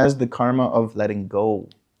the karma of letting go,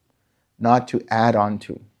 not to add on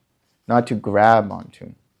to, not to grab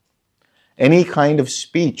onto. Any kind of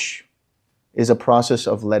speech is a process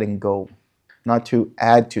of letting go, not to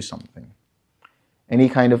add to something. Any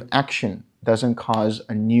kind of action doesn't cause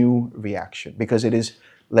a new reaction because it is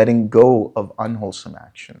letting go of unwholesome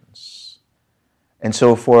actions. And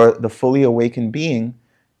so for the fully awakened being,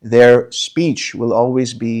 their speech will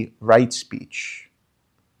always be right speech.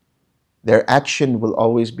 Their action will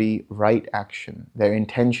always be right action. Their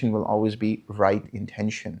intention will always be right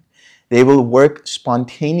intention. They will work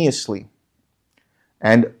spontaneously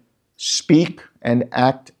and speak and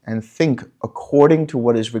act and think according to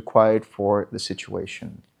what is required for the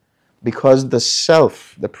situation. Because the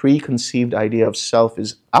self, the preconceived idea of self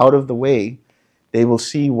is out of the way, they will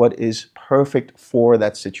see what is perfect for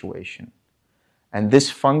that situation. And this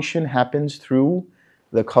function happens through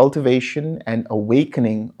the cultivation and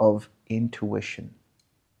awakening of intuition.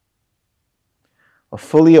 A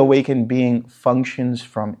fully awakened being functions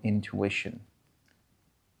from intuition.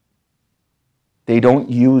 They don't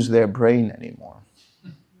use their brain anymore.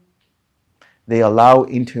 They allow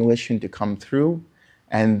intuition to come through,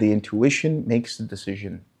 and the intuition makes the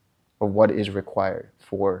decision of what is required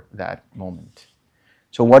for that moment.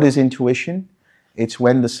 So what is intuition? It's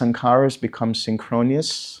when the sankharas become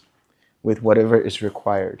synchronous with whatever is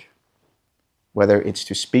required. Whether it's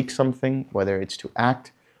to speak something, whether it's to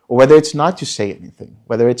act, or whether it's not to say anything,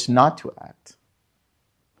 whether it's not to act.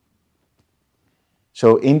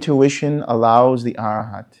 So intuition allows the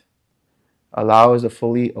Arahat, allows the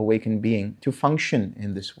fully awakened being to function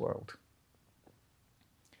in this world.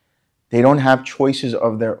 They don't have choices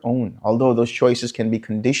of their own, although those choices can be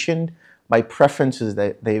conditioned by preferences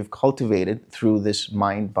that they've cultivated through this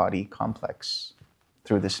mind-body complex,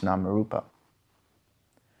 through this Namarupa.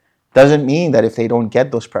 Doesn't mean that if they don't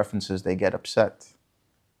get those preferences, they get upset.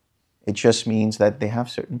 It just means that they have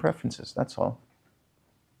certain preferences, that's all.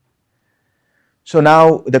 So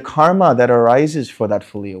now, the karma that arises for that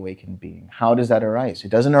fully awakened being, how does that arise? It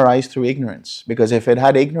doesn't arise through ignorance, because if it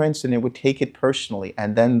had ignorance, then it would take it personally,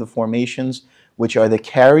 and then the formations, which are the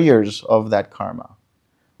carriers of that karma,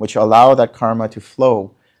 which allow that karma to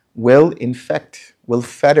flow, will infect, will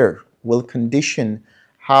fetter, will condition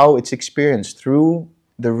how it's experienced through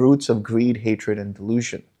the roots of greed, hatred, and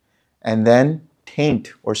delusion, and then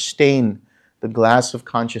taint or stain the glass of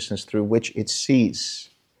consciousness through which it sees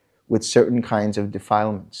with certain kinds of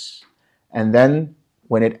defilements. And then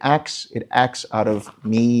when it acts out of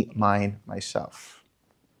me, mine, myself,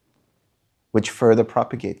 which further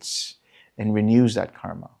propagates and renews that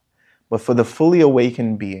karma. But for the fully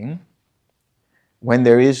awakened being, when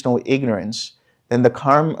there is no ignorance, then the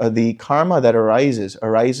karma that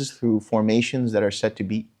arises through formations that are said to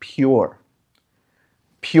be pure.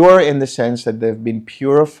 Pure in the sense that they've been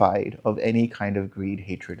purified of any kind of greed,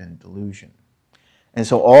 hatred, and delusion. And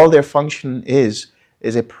so all their function is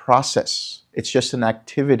a process. It's just an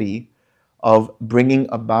activity of bringing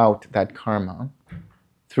about that karma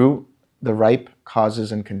through the ripe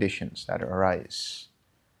causes and conditions that arise.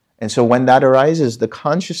 And so when that arises, the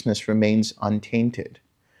consciousness remains untainted.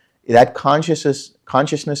 That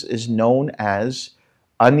consciousness is known as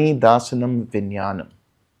anidasanam vijnanam.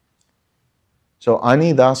 So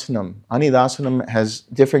anidasanam has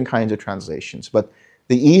different kinds of translations, but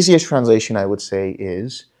the easiest translation I would say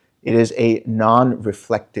is, it is a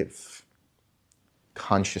non-reflective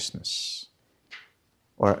consciousness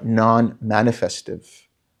or non-manifestive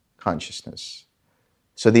consciousness.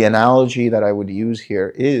 So the analogy that I would use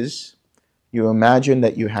here is, you imagine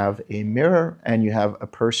that you have a mirror and you have a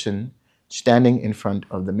person standing in front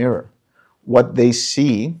of the mirror. What they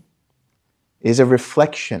see is a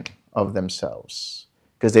reflection of themselves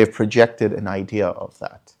because they've projected an idea of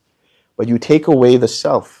that. But you take away the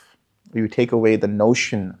self, you take away the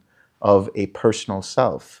notion of a personal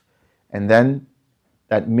self, and then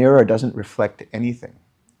that mirror doesn't reflect anything.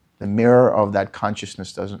 The mirror of that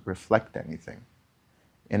consciousness doesn't reflect anything.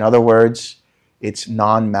 In other words, it's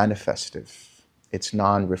non-manifestive, it's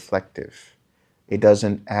non-reflective. It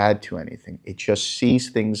doesn't add to anything. It just sees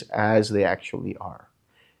things as they actually are.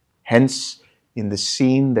 Hence, in the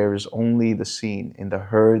seen, there is only the seen. In the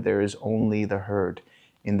heard, there is only the heard.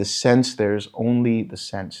 In the sense, there is only the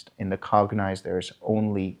sensed. In the cognized, there is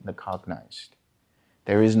only the cognized.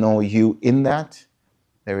 There is no you in that.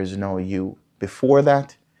 There is no you before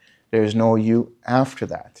that. There is no you after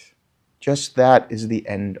that. Just that is the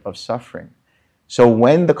end of suffering. So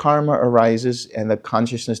when the karma arises and the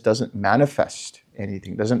consciousness doesn't manifest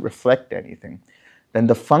anything, doesn't reflect anything, then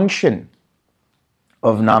the function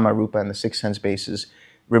of nama, rupa, and the six sense bases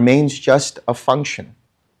remains just a function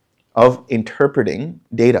of interpreting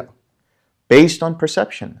data based on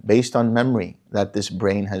perception, based on memory that this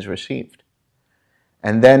brain has received.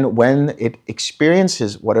 And then when it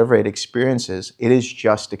experiences whatever it experiences, it is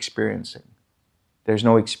just experiencing. There's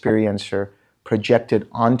no experiencer projected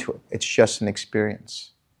onto it. It's just an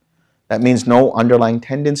experience. That means no underlying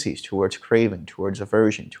tendencies towards craving, towards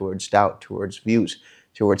aversion, towards doubt, towards views,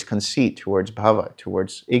 towards conceit, towards bhava,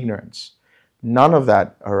 towards ignorance. None of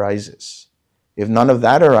that arises. If none of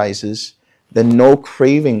that arises, then no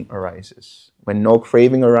craving arises. When no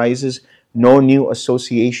craving arises, no new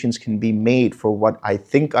associations can be made for what I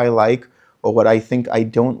think I like or what I think I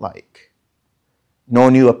don't like. No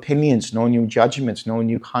new opinions, no new judgments, no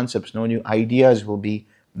new concepts, no new ideas will be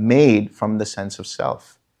made from the sense of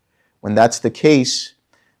self. When that's the case,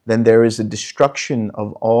 then there is a destruction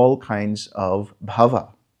of all kinds of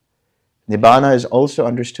bhava. Nibbana is also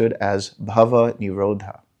understood as bhava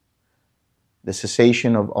nirodha, the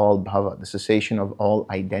cessation of all bhava, the cessation of all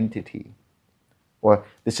identity, or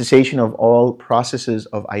the cessation of all processes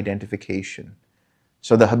of identification.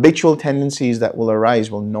 So the habitual tendencies that will arise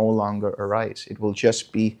will no longer arise. It will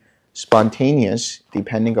just be spontaneous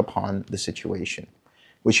depending upon the situation,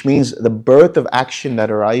 which means the birth of action that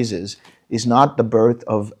arises is not the birth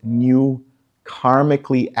of new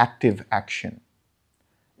karmically active action.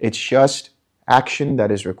 It's just action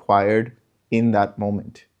that is required in that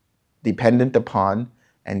moment, dependent upon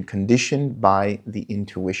and conditioned by the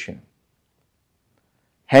intuition.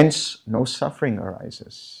 Hence, no suffering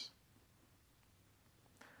arises.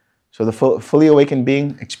 So the fully awakened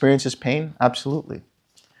being experiences pain? Absolutely.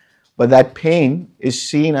 But that pain is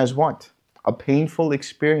seen as what? A painful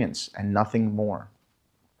experience and nothing more.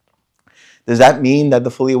 Does that mean that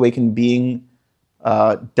the fully awakened being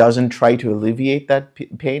doesn't try to alleviate that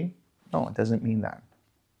pain? No, it doesn't mean that.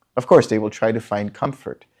 Of course, they will try to find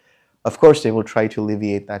comfort. Of course, they will try to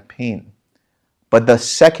alleviate that pain. But the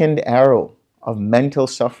second arrow of mental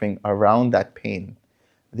suffering around that pain,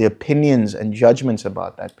 the opinions and judgments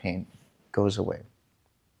about that pain, goes away.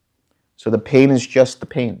 So the pain is just the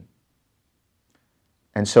pain.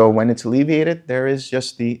 And so when it's alleviated, there is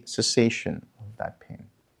just the cessation of that pain.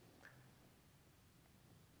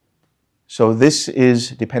 So this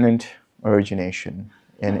is dependent origination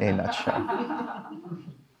in a nutshell.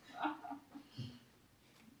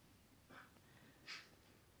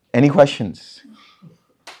 Any questions?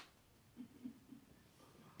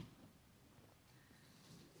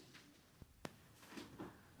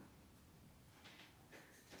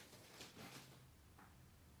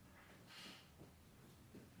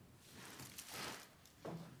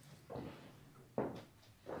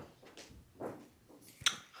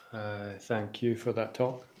 Thank you for that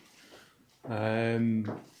talk.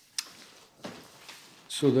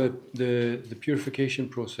 So the purification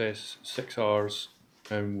process, 6 hours,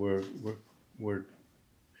 and we're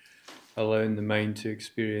allowing the mind to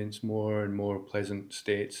experience more and more pleasant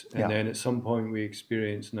states, and then at some point we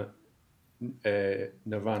experience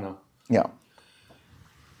nirvana. Yeah.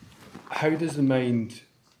 How does the mind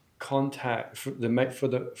contact for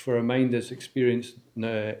a mind that's experienced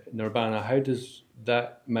nirvana? How does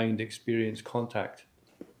that mind experience contact?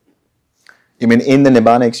 You mean in the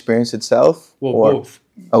Nibbana experience itself? Well, or? Both.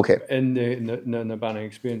 Okay. In the Nibbana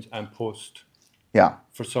experience and post. Yeah.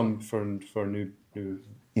 For new.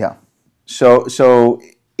 Yeah. So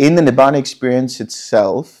in the Nibbana experience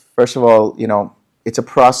itself, first of all, it's a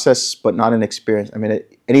process, but not an experience. I mean,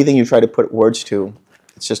 anything you try to put words to,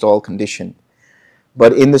 it's just all conditioned.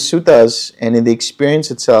 But in the suttas and in the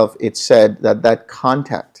experience itself, it's said that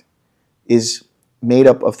contact is made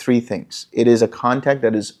up of 3 things. It is a contact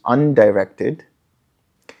that is undirected,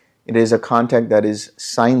 it is a contact that is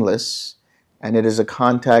signless, and it is a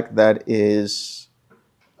contact that is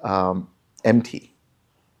empty.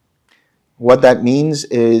 What that means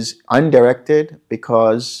is undirected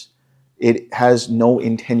because it has no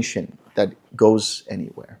intention that goes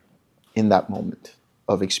anywhere in that moment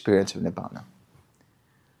of experience of Nibbana.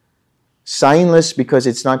 Signless because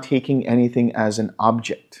it's not taking anything as an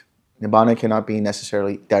object. Nibbana cannot be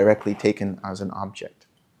necessarily directly taken as an object.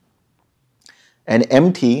 And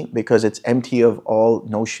empty because it's empty of all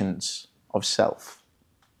notions of self.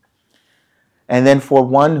 And then for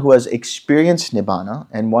one who has experienced Nibbana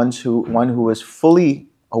and one who is fully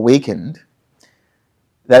awakened,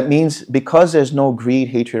 that means because there's no greed,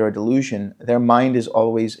 hatred, or delusion, their mind is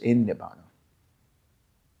always in Nibbana.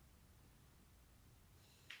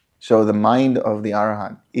 So the mind of the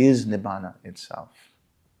Arahant is Nibbana itself.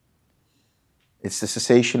 It's the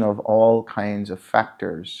cessation of all kinds of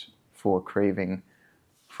factors for craving,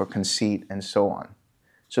 for conceit, and so on.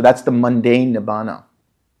 So that's the mundane Nibbana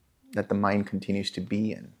that the mind continues to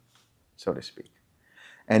be in, so to speak.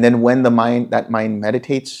 And then when that mind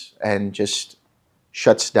meditates and just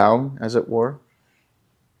shuts down, as it were,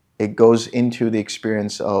 it goes into the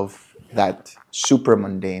experience of that super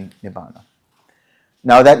mundane Nibbana.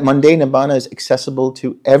 Now that mundane Nibbana is accessible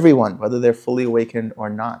to everyone, whether they're fully awakened or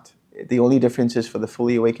not. The only difference is for the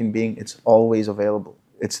fully awakened being, it's always available.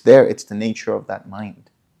 It's there, it's the nature of that mind.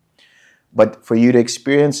 But for you to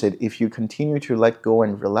experience it, if you continue to let go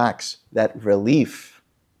and relax, that relief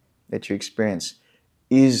that you experience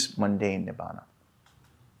is mundane Nibbana.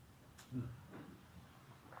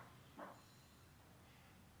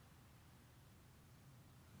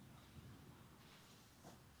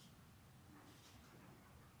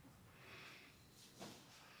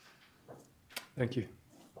 Thank you.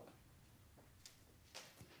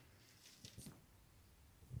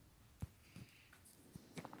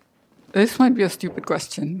 This might be a stupid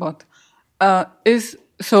question, but the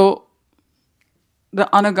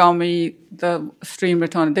anagami, the stream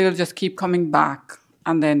return, they'll just keep coming back,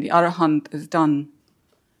 and then the arahant is done.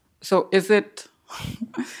 So is it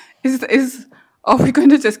are we going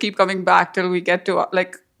to just keep coming back till we get to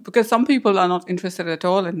because some people are not interested at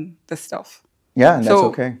all in this stuff. Yeah, and that's So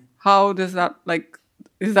okay. how does that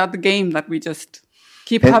is that the game that we just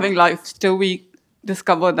keep It- having life till we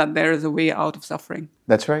discover that there is a way out of suffering?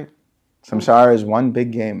 That's right. Samsara is one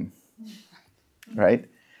big game, right?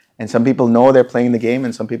 And some people know they're playing the game,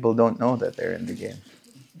 and some people don't know that they're in the game.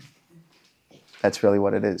 That's really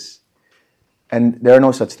what it is. And there are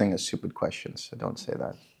no such thing as stupid questions, so don't say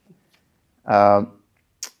that.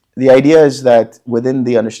 The idea is that within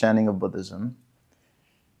the understanding of Buddhism,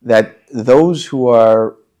 that those who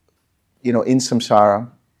are, in samsara,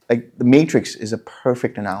 like the Matrix is a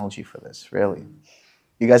perfect analogy for this, really.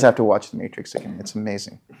 You guys have to watch the Matrix again. It's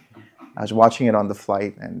amazing. I was watching it on the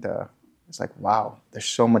flight, and it's like, wow, there's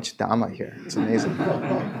so much Dhamma here. It's amazing.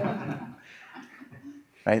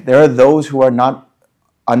 Right? There are those who are not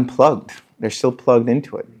unplugged. They're still plugged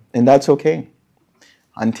into it. And that's okay.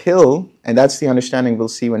 And that's the understanding we'll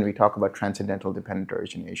see when we talk about transcendental dependent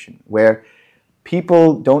origination, where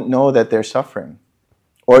people don't know that they're suffering.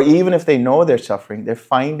 Or even if they know they're suffering, they're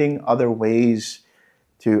finding other ways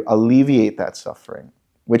to alleviate that suffering,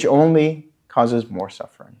 which only causes more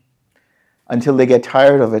suffering. Until they get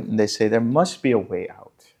tired of it and they say, there must be a way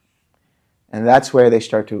out. And that's where they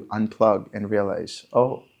start to unplug and realize,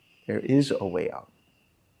 oh, there is a way out.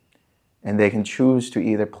 And they can choose to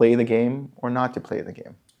either play the game or not to play the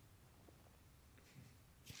game.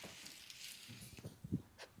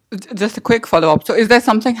 Just a quick follow-up. So is there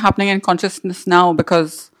something happening in consciousness now?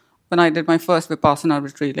 Because when I did my first Vipassana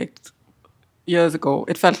retreat years ago,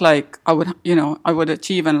 it felt like I would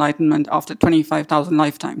achieve enlightenment after 25,000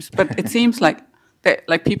 lifetimes. But it seems like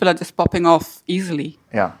people are just popping off easily.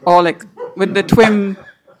 Yeah. Or with the TWIM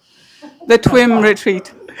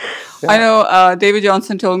retreat. Yeah. I know David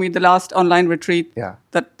Johnson told me the last online retreat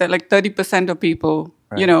that 30% of people,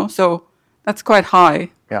 right. So that's quite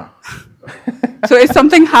high. Yeah. So is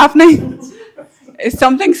something happening? Is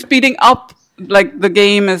something speeding up? Like the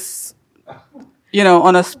game is,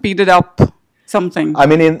 on a speeded up something? I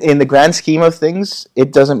mean, in the grand scheme of things,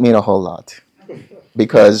 it doesn't mean a whole lot.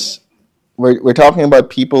 Because we're talking about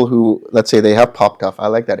people who, let's say they have popped off. I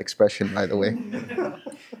like that expression, by the way.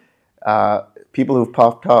 People who've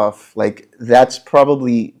popped off, that's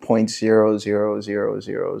probably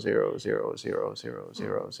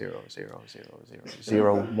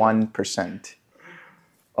 0.000000000000001%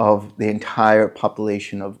 of the entire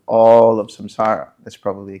population of all of samsara that's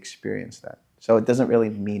probably experienced that. So it doesn't really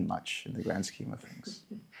mean much in the grand scheme of things.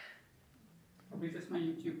 Probably just my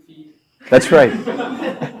YouTube feed. That's right.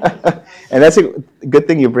 And that's a good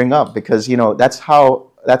thing you bring up, because that's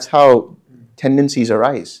how tendencies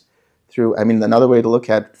arise. Another way to look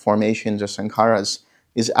at formations or sankharas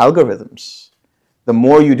is algorithms. The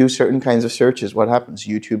more you do certain kinds of searches, what happens?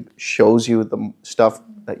 YouTube shows you the stuff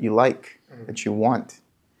that you like, that you want.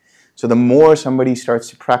 So the more somebody starts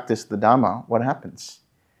to practice the Dhamma, what happens?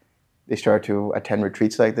 They start to attend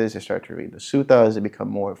retreats like this, they start to read the suttas, they become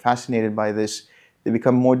more fascinated by this, they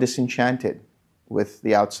become more disenchanted with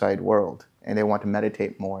the outside world, and they want to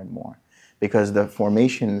meditate more and more, because the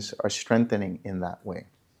formations are strengthening in that way.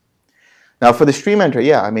 Now, for the stream enter,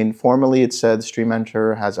 formally it said the stream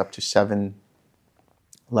enter has up to 7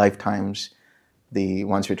 lifetimes. The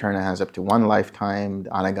once returner has up to 1 lifetime. The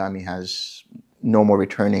anagami has no more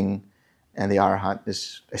returning, and the arhat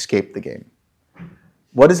has escaped the game.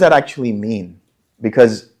 What does that actually mean?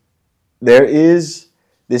 Because there is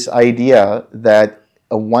this idea that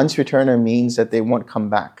a once returner means that they won't come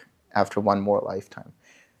back after 1 more lifetime,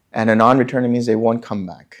 and a non-returner means they won't come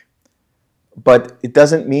back. But it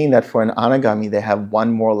doesn't mean that for an anagami they have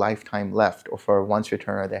 1 more lifetime left, or for a once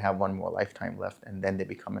returner they have 1 more lifetime left and then they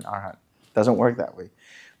become an arhat. It doesn't work that way.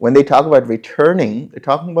 When they talk about returning, they're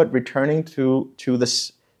talking about returning to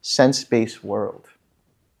the sense-based world.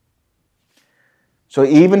 So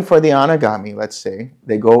even for the anagami, let's say,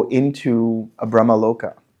 they go into a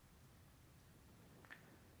Brahmaloka.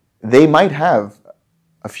 They might have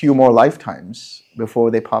a few more lifetimes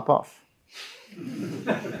before they pop off.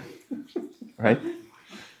 Right?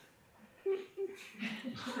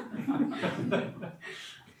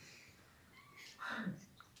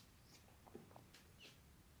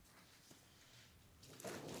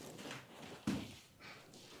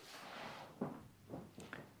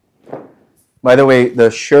 By the way,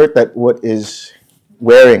 the shirt that Wood is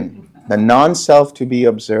wearing, the non-self to be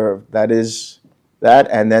observed, that is that,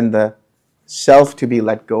 and then the self to be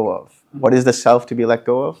let go of. What is the self to be let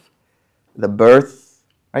go of? The birth,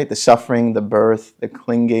 right? The suffering, the birth, the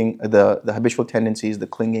clinging, the habitual tendencies, the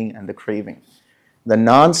clinging, and the craving. The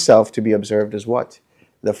non-self to be observed is what?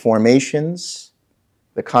 The formations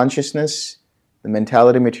The consciousness, the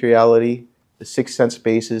mentality, materiality, the six sense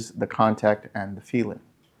bases, the contact, and the feeling.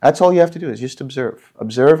 That's all you have to do is just observe.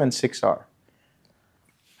 Observe and 6R.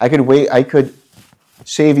 I could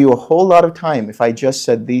save you a whole lot of time if I just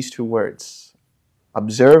said these two words.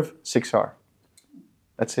 Observe, 6R.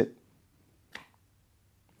 That's it.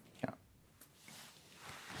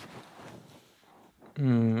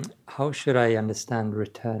 How should I understand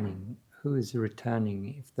returning? Who is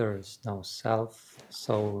returning if there is no self,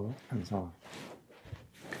 soul, and so on?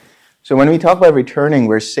 So when we talk about returning,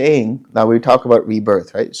 we're saying, now we talk about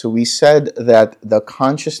rebirth, right? So we said that the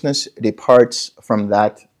consciousness departs from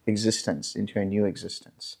that existence into a new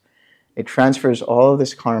existence. It transfers all of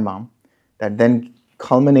this karma that then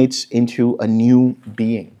culminates into a new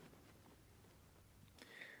being.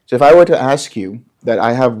 So if I were to ask you that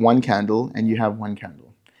I have one candle and you have one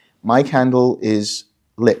candle, my candle is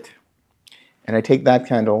lit, and I take that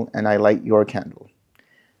candle and I light your candle.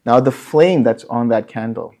 Now the flame that's on that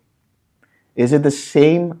candle, is it the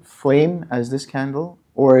same flame as this candle,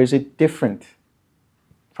 or is it different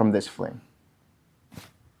from this flame?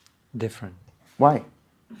 Different. Why?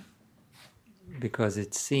 Because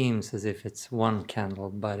it seems as if it's one candle,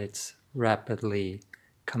 but it's rapidly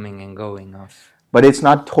coming and going off. But it's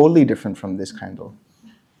not totally different from this candle,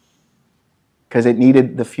 because it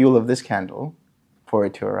needed the fuel of this candle for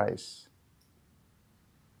it to arise.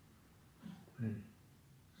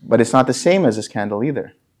 But it's not the same as this candle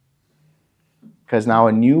either, because now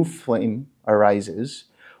a new flame arises,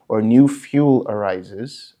 or new fuel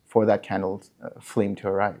arises for that candle flame to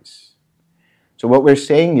arise. So what we're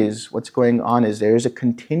saying is, what's going on is there is a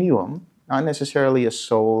continuum, not necessarily a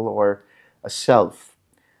soul or a self,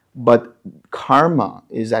 but karma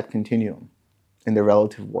is that continuum in the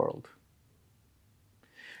relative world.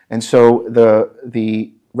 And so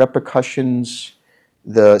the repercussions,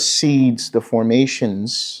 the seeds, the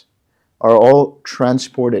formations are all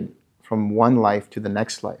transported from one life to the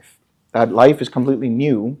next life. That life is completely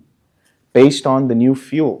new based on the new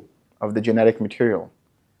fuel of the genetic material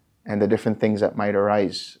and the different things that might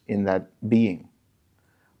arise in that being.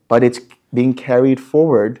 But it's being carried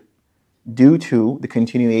forward due to the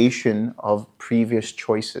continuation of previous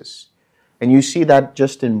choices. And you see that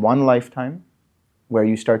just in one lifetime, where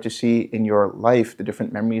you start to see in your life the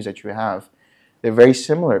different memories that you have. They're very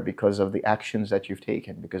similar because of the actions that you've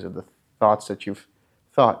taken, because of the thoughts that you've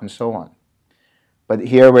thought, and so on. But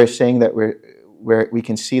here we're saying that we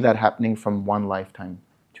can see that happening from one lifetime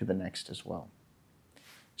to the next as well.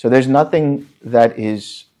 So there's nothing that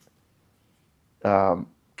is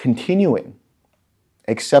continuing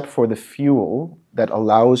except for the fuel that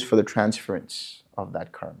allows for the transference of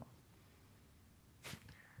that karma.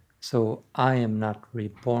 So I am not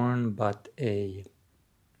reborn, but a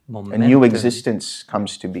momentum. A new existence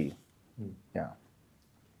comes to be. Yeah.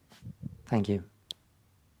 Thank you.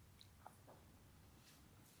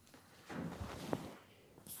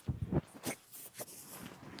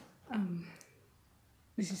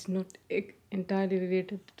 This is not entirely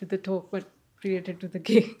related to the talk, but related to the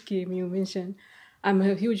game you mentioned. I'm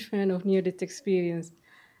a huge fan of near-death experience.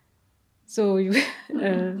 So you,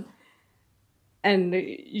 and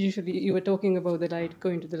usually you were talking about the light,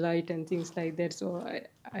 going to the light and things like that. So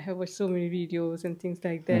I have watched so many videos and things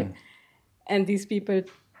like that. And these people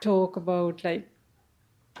talk about like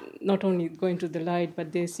not only going to the light,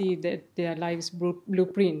 but they see that their life's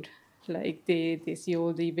blueprint. Like they see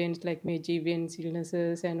all the events, like major events,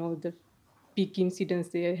 illnesses, and all the peak incidents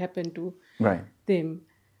that happen to them.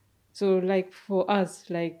 So like for us,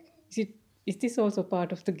 like is this also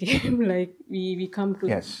part of the game? Like we come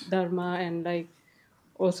to Dharma and like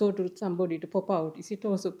also to somebody to pop out. Is it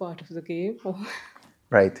also part of the game?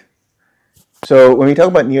 Right. So when we talk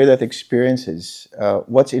about near-death experiences,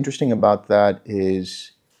 what's interesting about that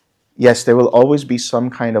is, yes, there will always be some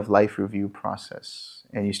kind of life review process.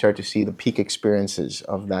 And you start to see the peak experiences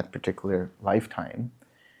of that particular lifetime.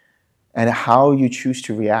 And how you choose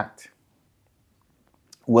to react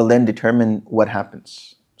will then determine what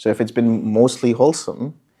happens. So if it's been mostly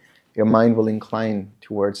wholesome, your mind will incline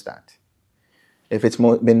towards that. If it's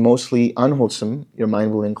been mostly unwholesome, your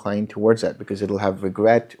mind will incline towards that because it'll have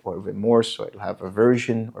regret or remorse, or it'll have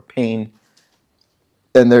aversion or pain.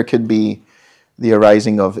 And there could be the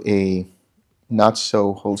arising of a not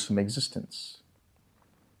so wholesome existence.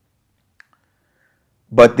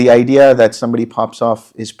 But the idea that somebody pops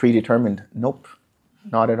off is predetermined, nope,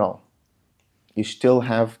 not at all. You still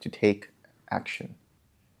have to take action.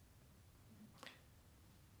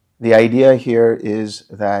 The idea here is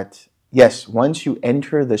that, yes, once you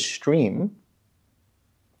enter the stream,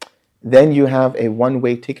 then you have a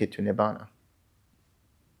one-way ticket to Nibbana,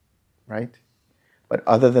 right? But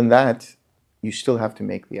other than that, you still have to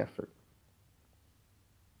make the effort.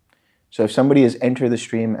 So if somebody has entered the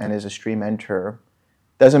stream and is a stream enterer,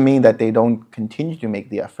 doesn't mean that they don't continue to make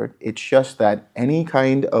the effort. It's just that any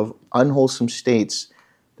kind of unwholesome states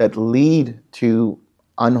that lead to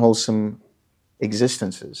unwholesome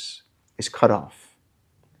existences is cut off.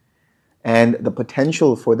 And the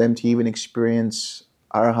potential for them to even experience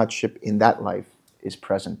arahatship in that life is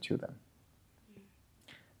present to them.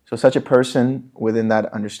 So such a person within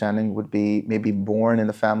that understanding would be maybe born in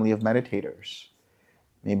a family of meditators.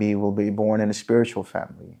 Maybe will be born in a spiritual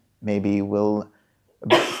family. Maybe will,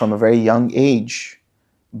 from a very young age,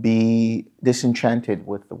 be disenchanted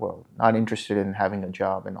with the world, not interested in having a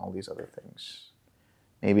job and all these other things.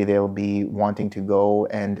 Maybe they'll be wanting to go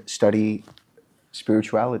and study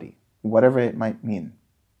spirituality, whatever it might mean.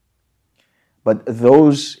 But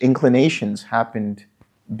those inclinations happened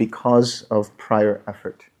because of prior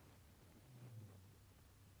effort.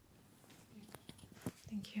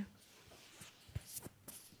 Thank you.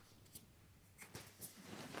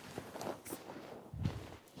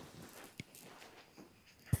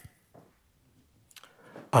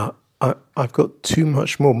 I've got two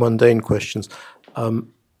much more mundane questions,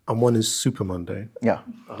 and one is super mundane, Yeah.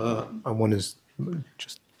 and one is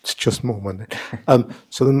just more mundane.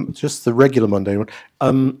 So then, just the regular mundane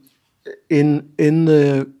one. In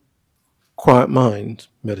the quiet mind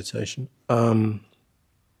meditation,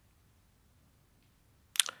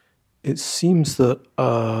 it seems that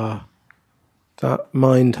that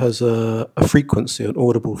mind has a frequency, an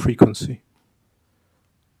audible frequency.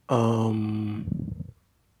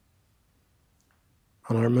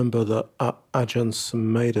 And I remember that Ajahn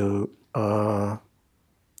Sumedho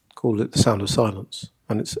called it the sound of silence.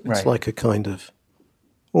 And it's Right. like a kind of,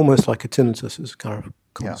 almost like a tinnitus, it's kind of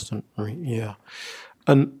constant. Yeah.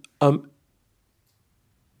 And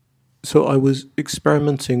so I was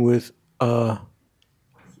experimenting with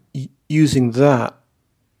using that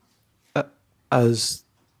as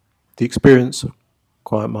the experience of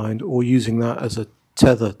quiet mind, or using that as a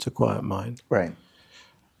tether to quiet mind. Right.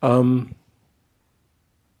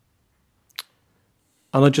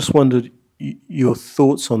 And I just wondered your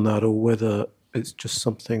thoughts on that, or whether it's just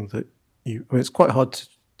something that you... I mean, it's quite hard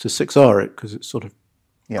to 6R it because it's sort of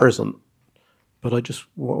present. But I just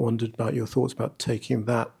wondered about your thoughts about taking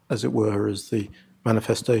that, as it were, as the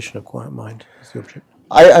manifestation of quiet mind, as the object.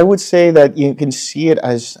 I would say that you can see it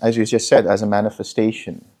as you just said, as a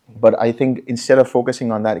manifestation. But I think instead of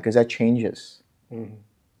focusing on that, because that changes,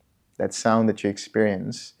 that sound that you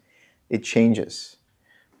experience, it changes.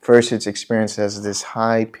 First, it's experienced as this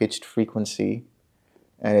high-pitched frequency,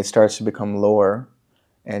 and it starts to become lower,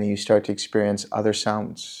 and you start to experience other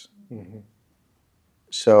sounds.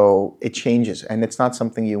 So it changes, and it's not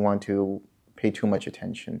something you want to pay too much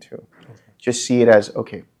attention to. Just see it as,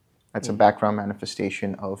 okay, that's a background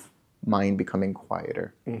manifestation of mind becoming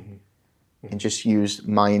quieter. And just use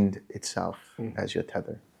mind itself as your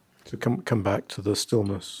tether. So come back to the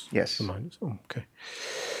stillness. Yes. The mind. Oh, okay.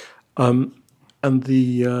 And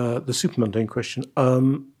the super mundane question.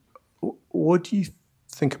 What do you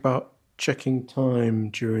think about checking time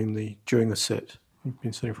during a sit? You've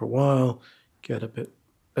been sitting for a while, get a bit.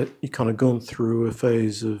 You kind of gone through a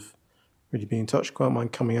phase of really being in touch, quiet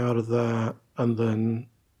mind, coming out of that, and then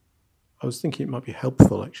I was thinking it might be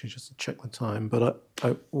helpful actually just to check the time. But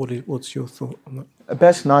what's your thought on that?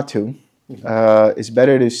 Best not to. It's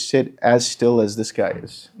better to sit as still as this guy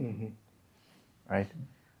is, right?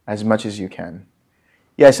 As much as you can.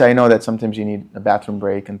 Yes, I know that sometimes you need a bathroom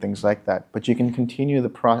break and things like that, but you can continue the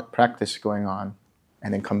practice going on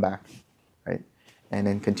and then come back, right? And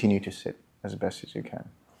then continue to sit as best as you can.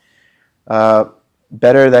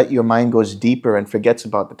 Better that your mind goes deeper and forgets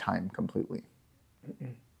about the time completely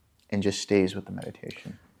and just stays with the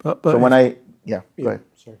meditation. But so when go ahead.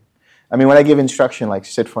 Sorry. I mean, when I give instruction like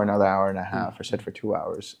sit for another hour and a half or sit for 2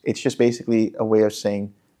 hours, it's just basically a way of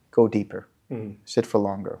saying go deeper. Sit for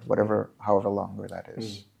longer, however longer that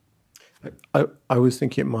is. I was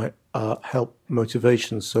thinking it might help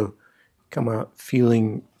motivation. So come out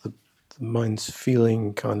feeling the mind's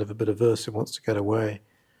feeling kind of a bit averse. It wants to get away,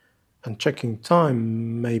 and checking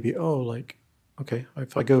time. Maybe okay,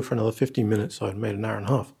 if I go for another 15 minutes, I've made an hour and a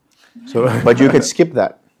half. So, but you could skip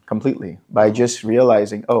that completely by just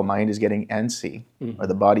realizing, oh, mind is getting antsy, or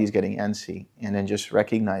the body is getting antsy, and then just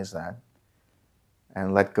recognize that.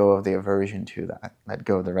 And let go of the aversion to that. Let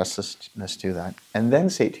go of the restlessness to that. And then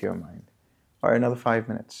say to your mind, all right, another 5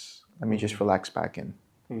 minutes. Let me just relax back in.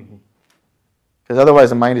 Because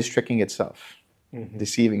otherwise the mind is tricking itself,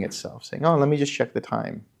 deceiving itself, saying, oh, let me just check the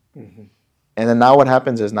time. And then now what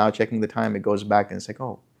happens is now checking the time, it goes back and it's like,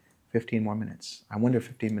 oh, 15 more minutes. I wonder if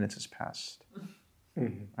 15 minutes has passed.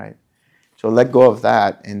 Right? So let go of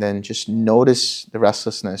that and then just notice the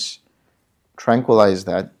restlessness, tranquilize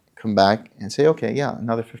that, come back and say, okay, yeah,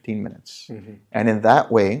 another 15 minutes. And in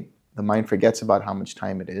that way, the mind forgets about how much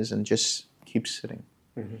time it is and just keeps sitting.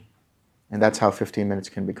 And that's how 15 minutes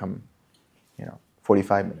can become,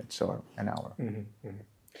 45 minutes or an hour.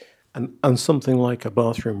 And something like a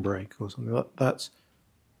bathroom break or something,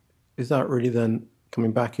 is that really then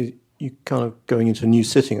coming back? Is you kind of going into a new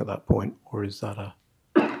sitting at that point, or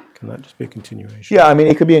can that just be a continuation? Yeah, I mean,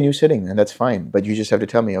 it could be a new sitting, and that's fine. But you just have to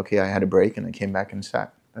tell me, okay, I had a break, and I came back and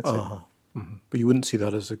sat. That's it. But you wouldn't see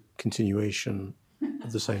that as a continuation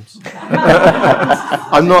of the same.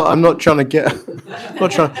 I'm not trying to get.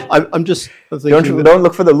 I'm just thinking. Don't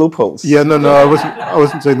look for the loopholes. Yeah, no, I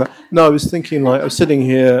wasn't saying that. No, I was thinking like I was sitting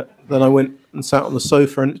here, then I went and sat on the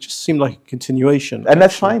sofa, and it just seemed like a continuation. And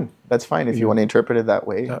that's fine. That's fine if you want to interpret it that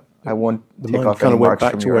way. I won't take mind off kind any of went marks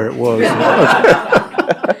back from to your... where it was.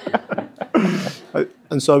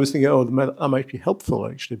 And so I was thinking, that might be helpful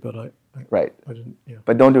actually, but I didn't. Yeah.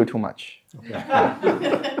 But don't do it too much.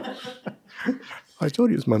 I told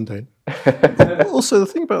you it was mundane. Also, the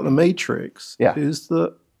thing about the Matrix is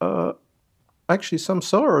that actually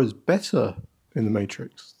samsara is better in the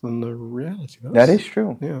Matrix than the reality. That is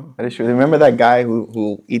true. Yeah. That is true. Remember that guy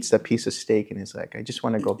who eats that piece of steak and he's like, I just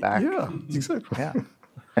want to go back. Yeah, exactly. Yeah.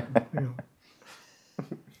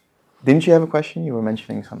 Didn't you have a question? You were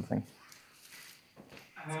mentioning something.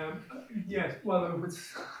 Yes, well,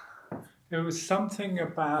 it was something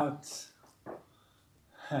about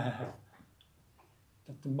that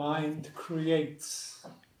the mind creates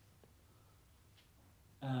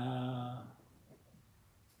I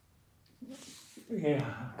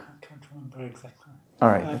can't remember exactly. All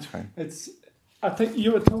right, that's fine. I think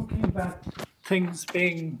you were talking about things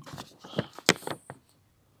being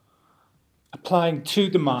applying to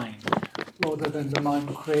the mind rather than the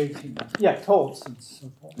mind creating them. Yeah, thoughts and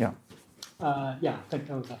so forth. Yeah. I think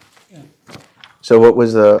that was that. Yeah. So what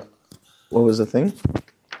was the thing?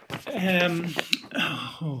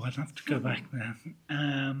 I'd have to go back there.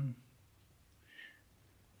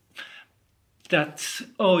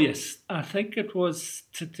 Yes, I think it was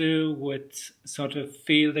to do with sort of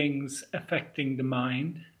feelings affecting the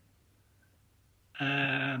mind.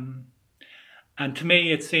 And to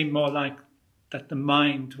me, it seemed more like that the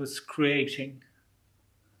mind was creating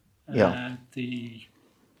the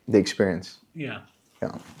experience. Yeah.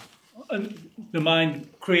 Yeah. And the mind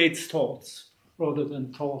creates thoughts rather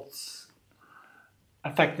than thoughts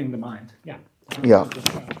affecting the mind. Yeah. Yeah.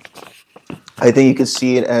 I think you could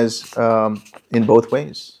see it as in both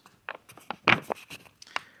ways.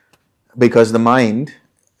 Because the mind,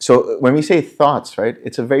 so when we say thoughts, right,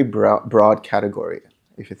 it's a very broad category,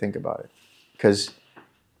 if you think about it. Because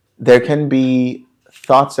there can be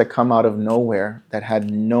thoughts that come out of nowhere that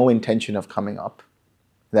had no intention of coming up.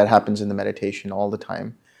 That happens in the meditation all the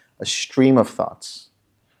time. A stream of thoughts.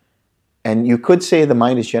 And you could say the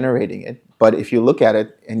mind is generating it, but if you look at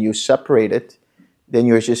it and you separate it, then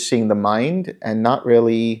you're just seeing the mind and not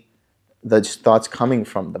really the thoughts coming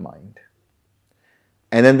from the mind.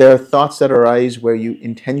 And then there are thoughts that arise where you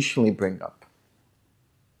intentionally bring up.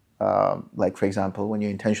 Like, for example, when you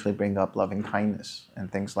intentionally bring up loving kindness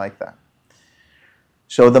and things like that.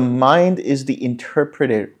 So the mind is the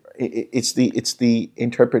interpreter. It's the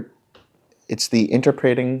interpreting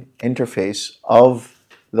interface of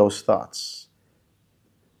those thoughts.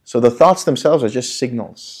 So the thoughts themselves are just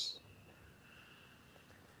signals.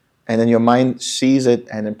 And then your mind sees it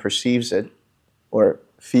and then perceives it, or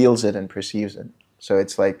feels it and perceives it. So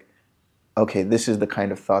it's like, okay, this is the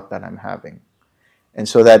kind of thought that I'm having. And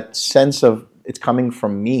so that sense of it's coming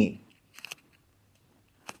from me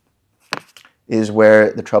is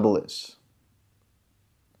where the trouble is.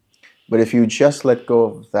 But if you just let go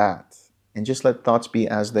of that and just let thoughts be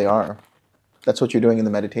as they are, that's what you're doing in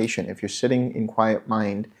the meditation. If you're sitting in quiet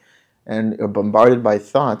mind and you're bombarded by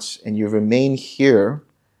thoughts and you remain here,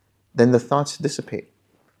 then the thoughts dissipate.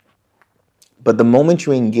 But the moment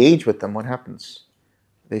you engage with them, what happens?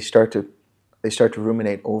 They start to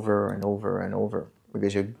ruminate over and over and over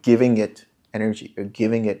because you're giving it energy, you're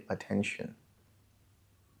giving it attention.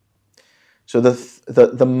 So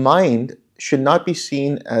the mind should not be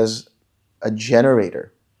seen as a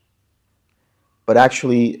generator, but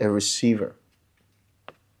actually a receiver.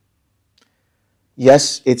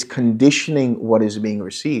 Yes, it's conditioning what is being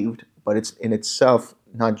received, but it's in itself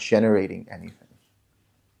not generating anything.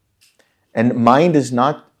 And mind is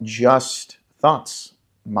not just thoughts.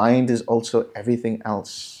 Mind is also everything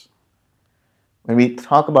else. When we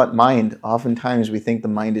talk about mind, oftentimes we think the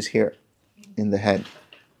mind is here in the head.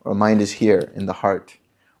 or mind is here in the heart,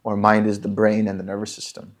 or mind is the brain and the nervous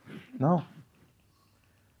system. No.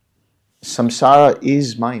 Samsara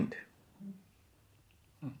is mind.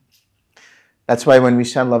 That's why when we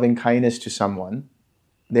send loving kindness to someone,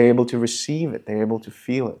 they're able to receive it, they're able to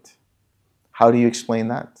feel it. How do you explain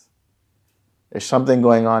that? There's something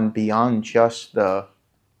going on beyond just the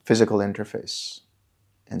physical interface.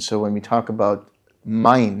 And so when we talk about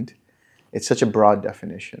mind, it's such a broad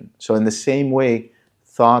definition. So in the same way,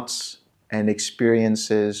 thoughts and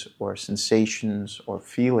experiences or sensations or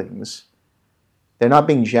feelings, they're not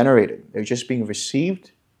being generated. They're just being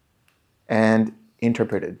received and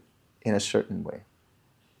interpreted in a certain way.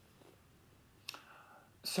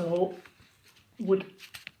 So, would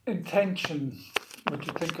you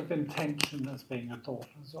think of intention as being a thought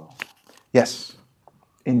as well? Yes.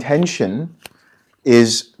 Intention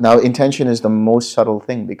is the most subtle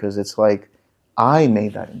thing, because it's like, I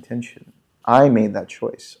made that intention. I made that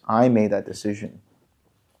choice. I made that decision.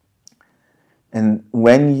 And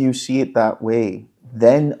when you see it that way,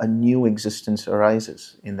 then a new existence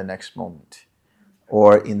arises in the next moment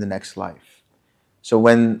or in the next life. So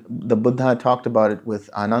when the Buddha talked about it with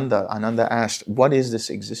Ananda, Ananda asked, what is this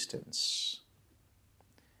existence?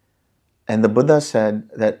 And the Buddha said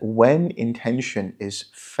that when intention is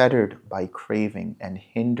fettered by craving and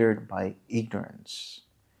hindered by ignorance,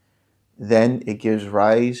 then it gives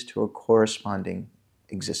rise to a corresponding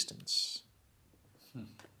existence.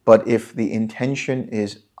 But if the intention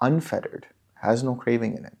is unfettered, has no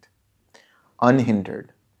craving in it,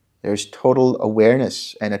 unhindered, there's total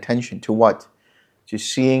awareness and attention to what? To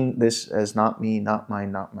seeing this as not me, not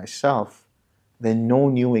mine, not myself, then no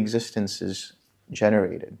new existence is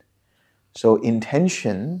generated. So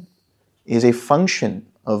intention is a function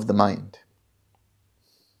of the mind.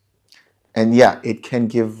 And yeah, it can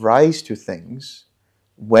give rise to things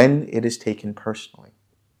when it is taken personally.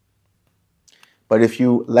 But if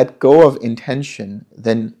you let go of intention,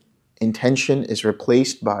 then intention is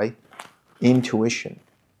replaced by intuition,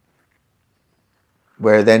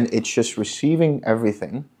 where then it's just receiving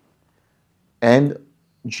everything and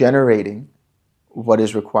generating what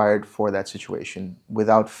is required for that situation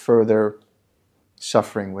without further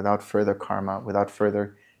suffering, without further karma, without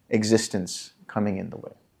further existence coming in the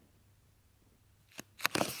way.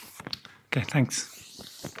 Okay, thanks.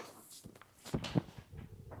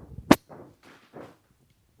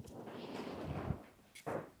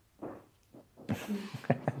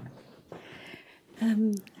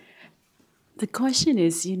 The question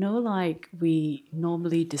is, like we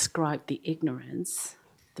normally describe the ignorance,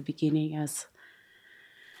 the beginning, as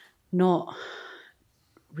not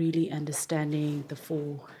really understanding the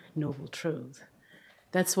Four Noble Truths.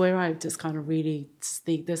 That's where I just kind of really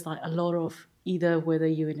think there's like a lot of, either whether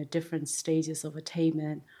you're in a different stages of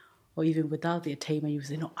attainment or even without the attainment, you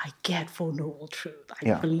say, no, I get Four Noble Truths.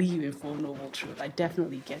 I believe in Four Noble Truths. I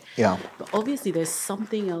definitely get. Yeah. But obviously there's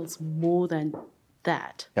something else more than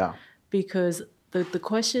that. Yeah. Because the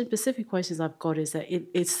specific questions I've got is that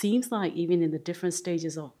it seems like even in the different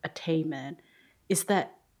stages of attainment, is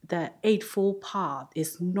that the Eightfold Path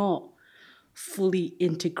is not fully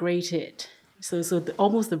integrated. So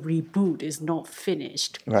almost the reboot is not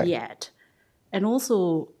finished yet. And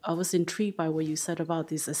also, I was intrigued by what you said about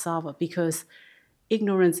this asava, because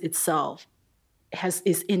ignorance itself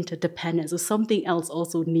is interdependent. So something else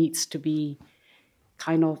also needs to be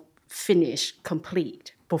kind of finished,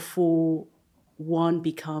 complete, before one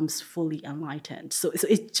becomes fully enlightened. So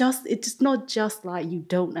it's not just like you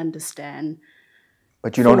don't understand,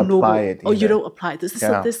 but you don't apply it either. Or you don't apply it.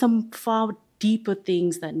 There's some far deeper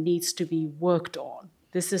things that needs to be worked on.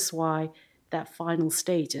 This is why that final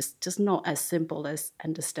stage is just not as simple as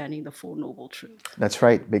understanding the Four Noble Truths. That's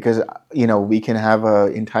right, because we can have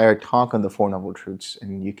an entire talk on the Four Noble Truths,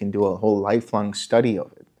 and you can do a whole lifelong study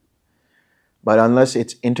of it. But unless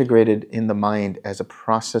it's integrated in the mind as a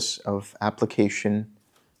process of application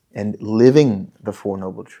and living the Four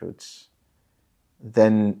Noble Truths,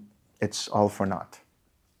 then it's all for naught.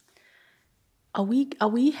 Are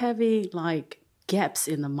we having like gaps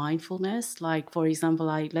in the mindfulness? Like, for example,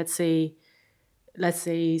 like let's say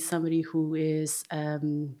somebody who is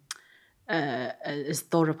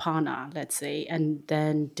Dharapana, let's say, and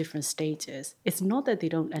then different stages. It's not that they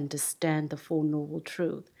don't understand the Four Noble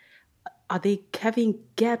Truths. Are they having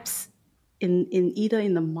gaps in either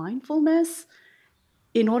in the mindfulness?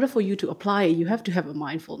 In order for you to apply it, you have to have a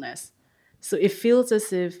mindfulness. So it feels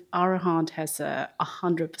as if Arahant has a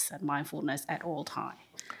 100% mindfulness at all time.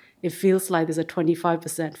 It feels like there's a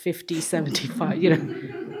 25%, 50, 75,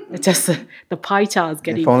 It's just the pie chart is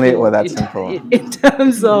getting if only it full were that simple. In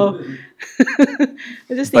terms of I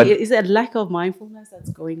just think, is it a lack of mindfulness that's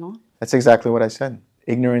going on? That's exactly what I said.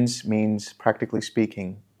 Ignorance means, practically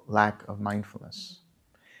speaking, lack of mindfulness.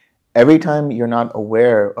 Every time you're not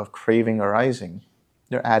aware of craving arising,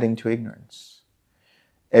 you're adding to ignorance.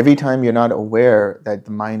 Every time you're not aware that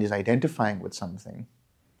the mind is identifying with something,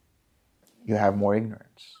 you have more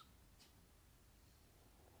ignorance.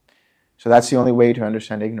 So that's the only way to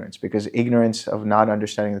understand ignorance, because ignorance of not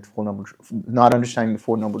understanding the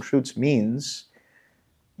Four Noble Truths means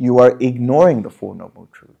you are ignoring the Four Noble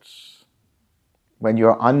Truths. When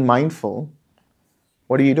you're unmindful,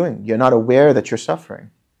 what are you doing? You're not aware that you're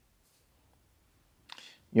suffering.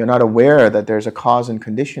 You're not aware that there's a cause and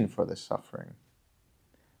condition for this suffering.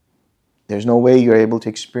 There's no way you're able to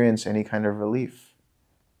experience any kind of relief.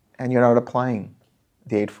 And you're not applying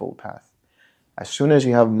the Eightfold Path. As soon as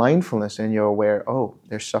you have mindfulness and you're aware, oh,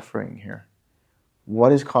 there's suffering here.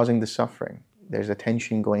 What is causing the suffering? There's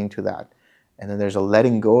attention going to that. And then there's a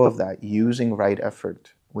letting go of that using right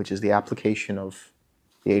effort, which is the application of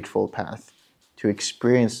the Eightfold Path to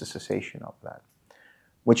experience the cessation of that.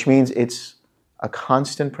 Which means it's a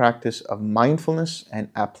constant practice of mindfulness and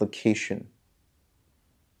application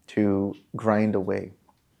to grind away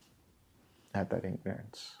at that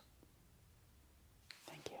ignorance.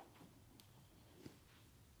 Thank you.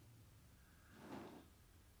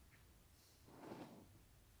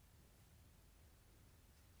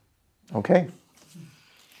 Okay.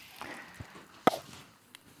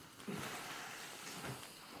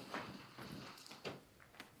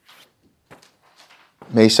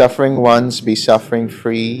 May suffering ones be suffering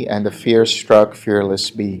free, and the fear struck fearless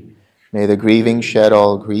be. May the grieving shed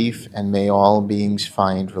all grief, and may all beings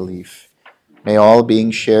find relief. May all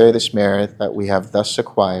beings share this merit that we have thus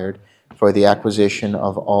acquired for the acquisition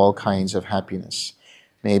of all kinds of happiness.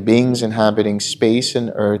 May beings inhabiting space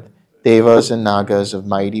and earth, devas and nagas of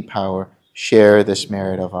mighty power, share this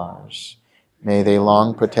merit of ours. May they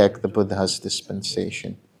long protect the Buddha's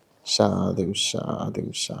dispensation. Sadhu,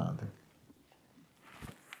 sadhu, sadhu.